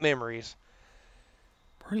 Great memories.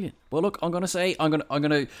 Brilliant. Well, look, I'm gonna say I'm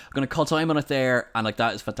gonna cut time on it there, and like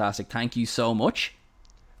that is fantastic. Thank you so much.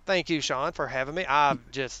 Thank you, Sean, for having me.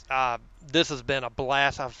 This has been a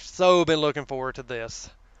blast. I've so been looking forward to this.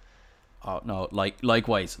 Oh no,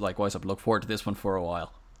 likewise. I've looked forward to this one for a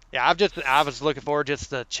while. Yeah, I was looking forward just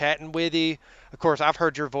to chatting with you. Of course, I've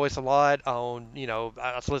heard your voice a lot on,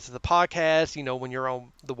 I listen to the podcast, when you're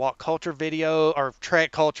on the walk culture video or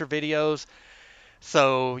track culture videos.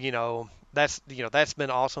 So, that's been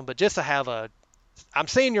awesome. But just to have I'm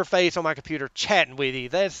seeing your face on my computer chatting with you.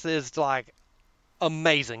 This is like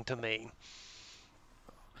amazing to me.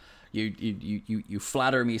 You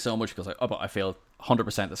flatter me so much because I feel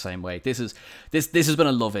 100% the same way. This has been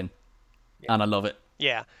a loving, and I love it.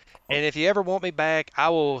 Yeah. And if you ever want me back, I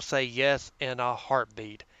will say yes in a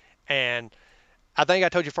heartbeat. And I think I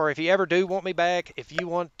told you before, if you ever do want me back, if you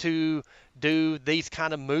want to do these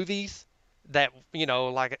kind of movies that,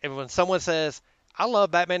 like when someone says, I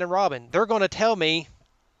love Batman and Robin, they're going to tell me,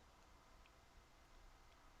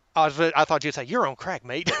 I thought you'd say, you're on crack,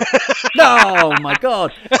 mate. No, my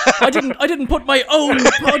God, I didn't put my own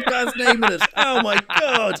podcast name in it. Oh my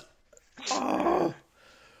God. Oh.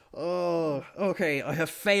 Oh, okay. I have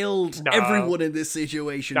failed No, everyone in this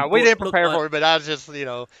situation. no, we But didn't look, prepare for it, but I was just,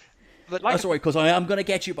 but like, that's all right because I am going to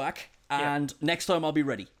get you back, yeah, and next time I'll be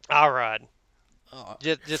ready. all right.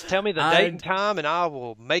 Just tell me the date and And time, and I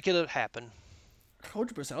will make it happen.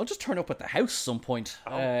 100%. I'll just turn up at the house some point.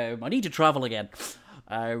 Oh. I need to travel again.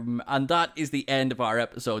 And that is the end of our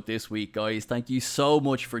episode this week, guys. Thank you so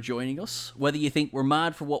much for joining us. Whether you think we're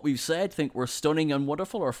mad for what we've said, think we're stunning and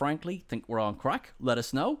wonderful, or frankly, think we're on crack, let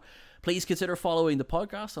us know. Please consider following the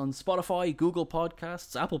podcast on Spotify, Google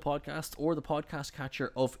Podcasts, Apple Podcasts, or the podcast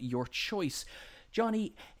catcher of your choice.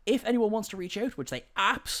 Johnny, if anyone wants to reach out, which they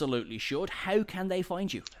absolutely should, how can they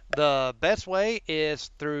find you? The best way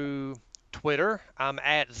is through Twitter. I'm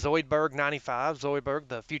at Zoidberg95, Zoidberg,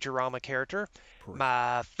 the Futurama character.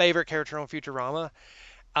 My favorite character on Futurama.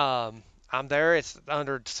 I'm there. It's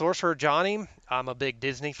under Sorcerer Johnny. I'm a big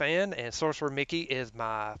Disney fan, and Sorcerer Mickey is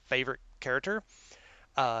my favorite character.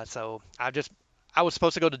 So I was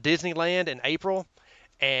supposed to go to Disneyland in April,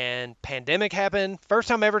 and pandemic happened. First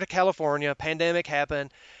time ever to California. Pandemic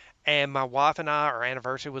happened, and my wife and our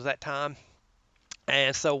anniversary was that time.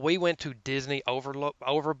 And so we went to Disney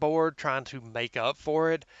Overboard trying to make up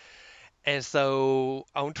for it. And so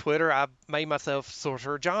on Twitter, I made myself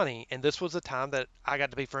Sorcerer Johnny. And this was the time that I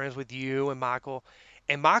got to be friends with you and Michael.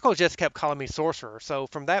 And Michael just kept calling me Sorcerer. So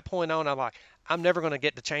from that point on, I'm like, I'm never going to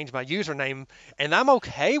get to change my username. And I'm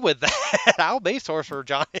okay with that. I'll be Sorcerer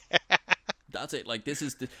Johnny. That's it. Like, this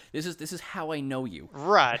is how I know you.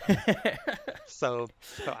 Right. So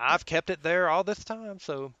I've kept it there all this time.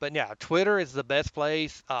 So, but yeah, Twitter is the best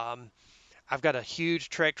place. I've got a huge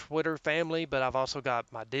Trek Twitter family, but I've also got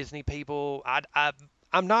my Disney people.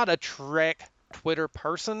 I'm not a Trek Twitter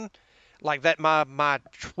person. Like that, my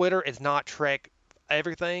Twitter is not Trek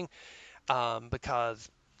everything,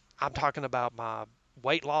 because I'm talking about my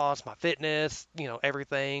weight loss, my fitness,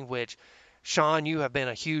 everything, which Sean, you have been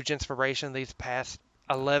a huge inspiration these past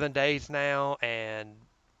 11 days now, and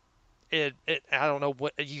I don't know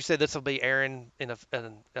what you said, this will be airing in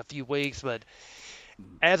a few weeks, but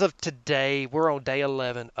as of today, we're on day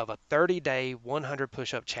 11 of a 30-day 100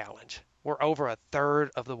 push-up challenge. We're over a third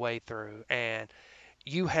of the way through, and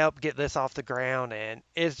you helped get this off the ground, and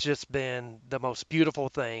it's just been the most beautiful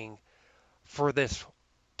thing for this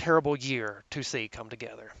terrible year to see come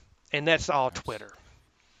together. And that's all Twitter.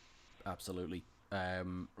 Absolutely.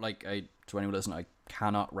 To anyone listening, I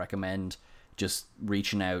cannot recommend just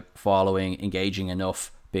reaching out, following, engaging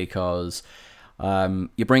enough, because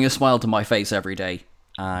you bring a smile to my face every day.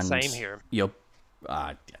 And same here.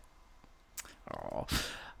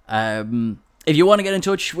 If you want to get in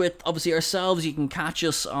touch with, obviously, ourselves, you can catch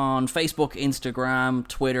us on Facebook, Instagram,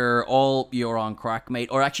 Twitter, all You're on Crack, mate.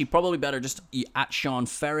 Or actually, probably better, just at Sean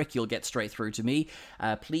Ferrick, you'll get straight through to me.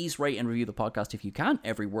 Please rate and review the podcast if you can.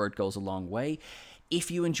 Every word goes a long way. If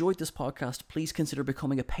you enjoyed this podcast, please consider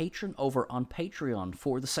becoming a patron over on Patreon.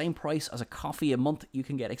 For the same price as a coffee a month, you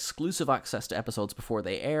can get exclusive access to episodes before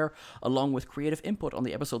they air, along with creative input on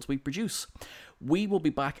the episodes we produce. We will be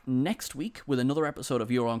back next week with another episode of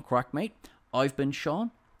You're on Crack, mate. I've been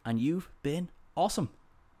Sean, and you've been awesome.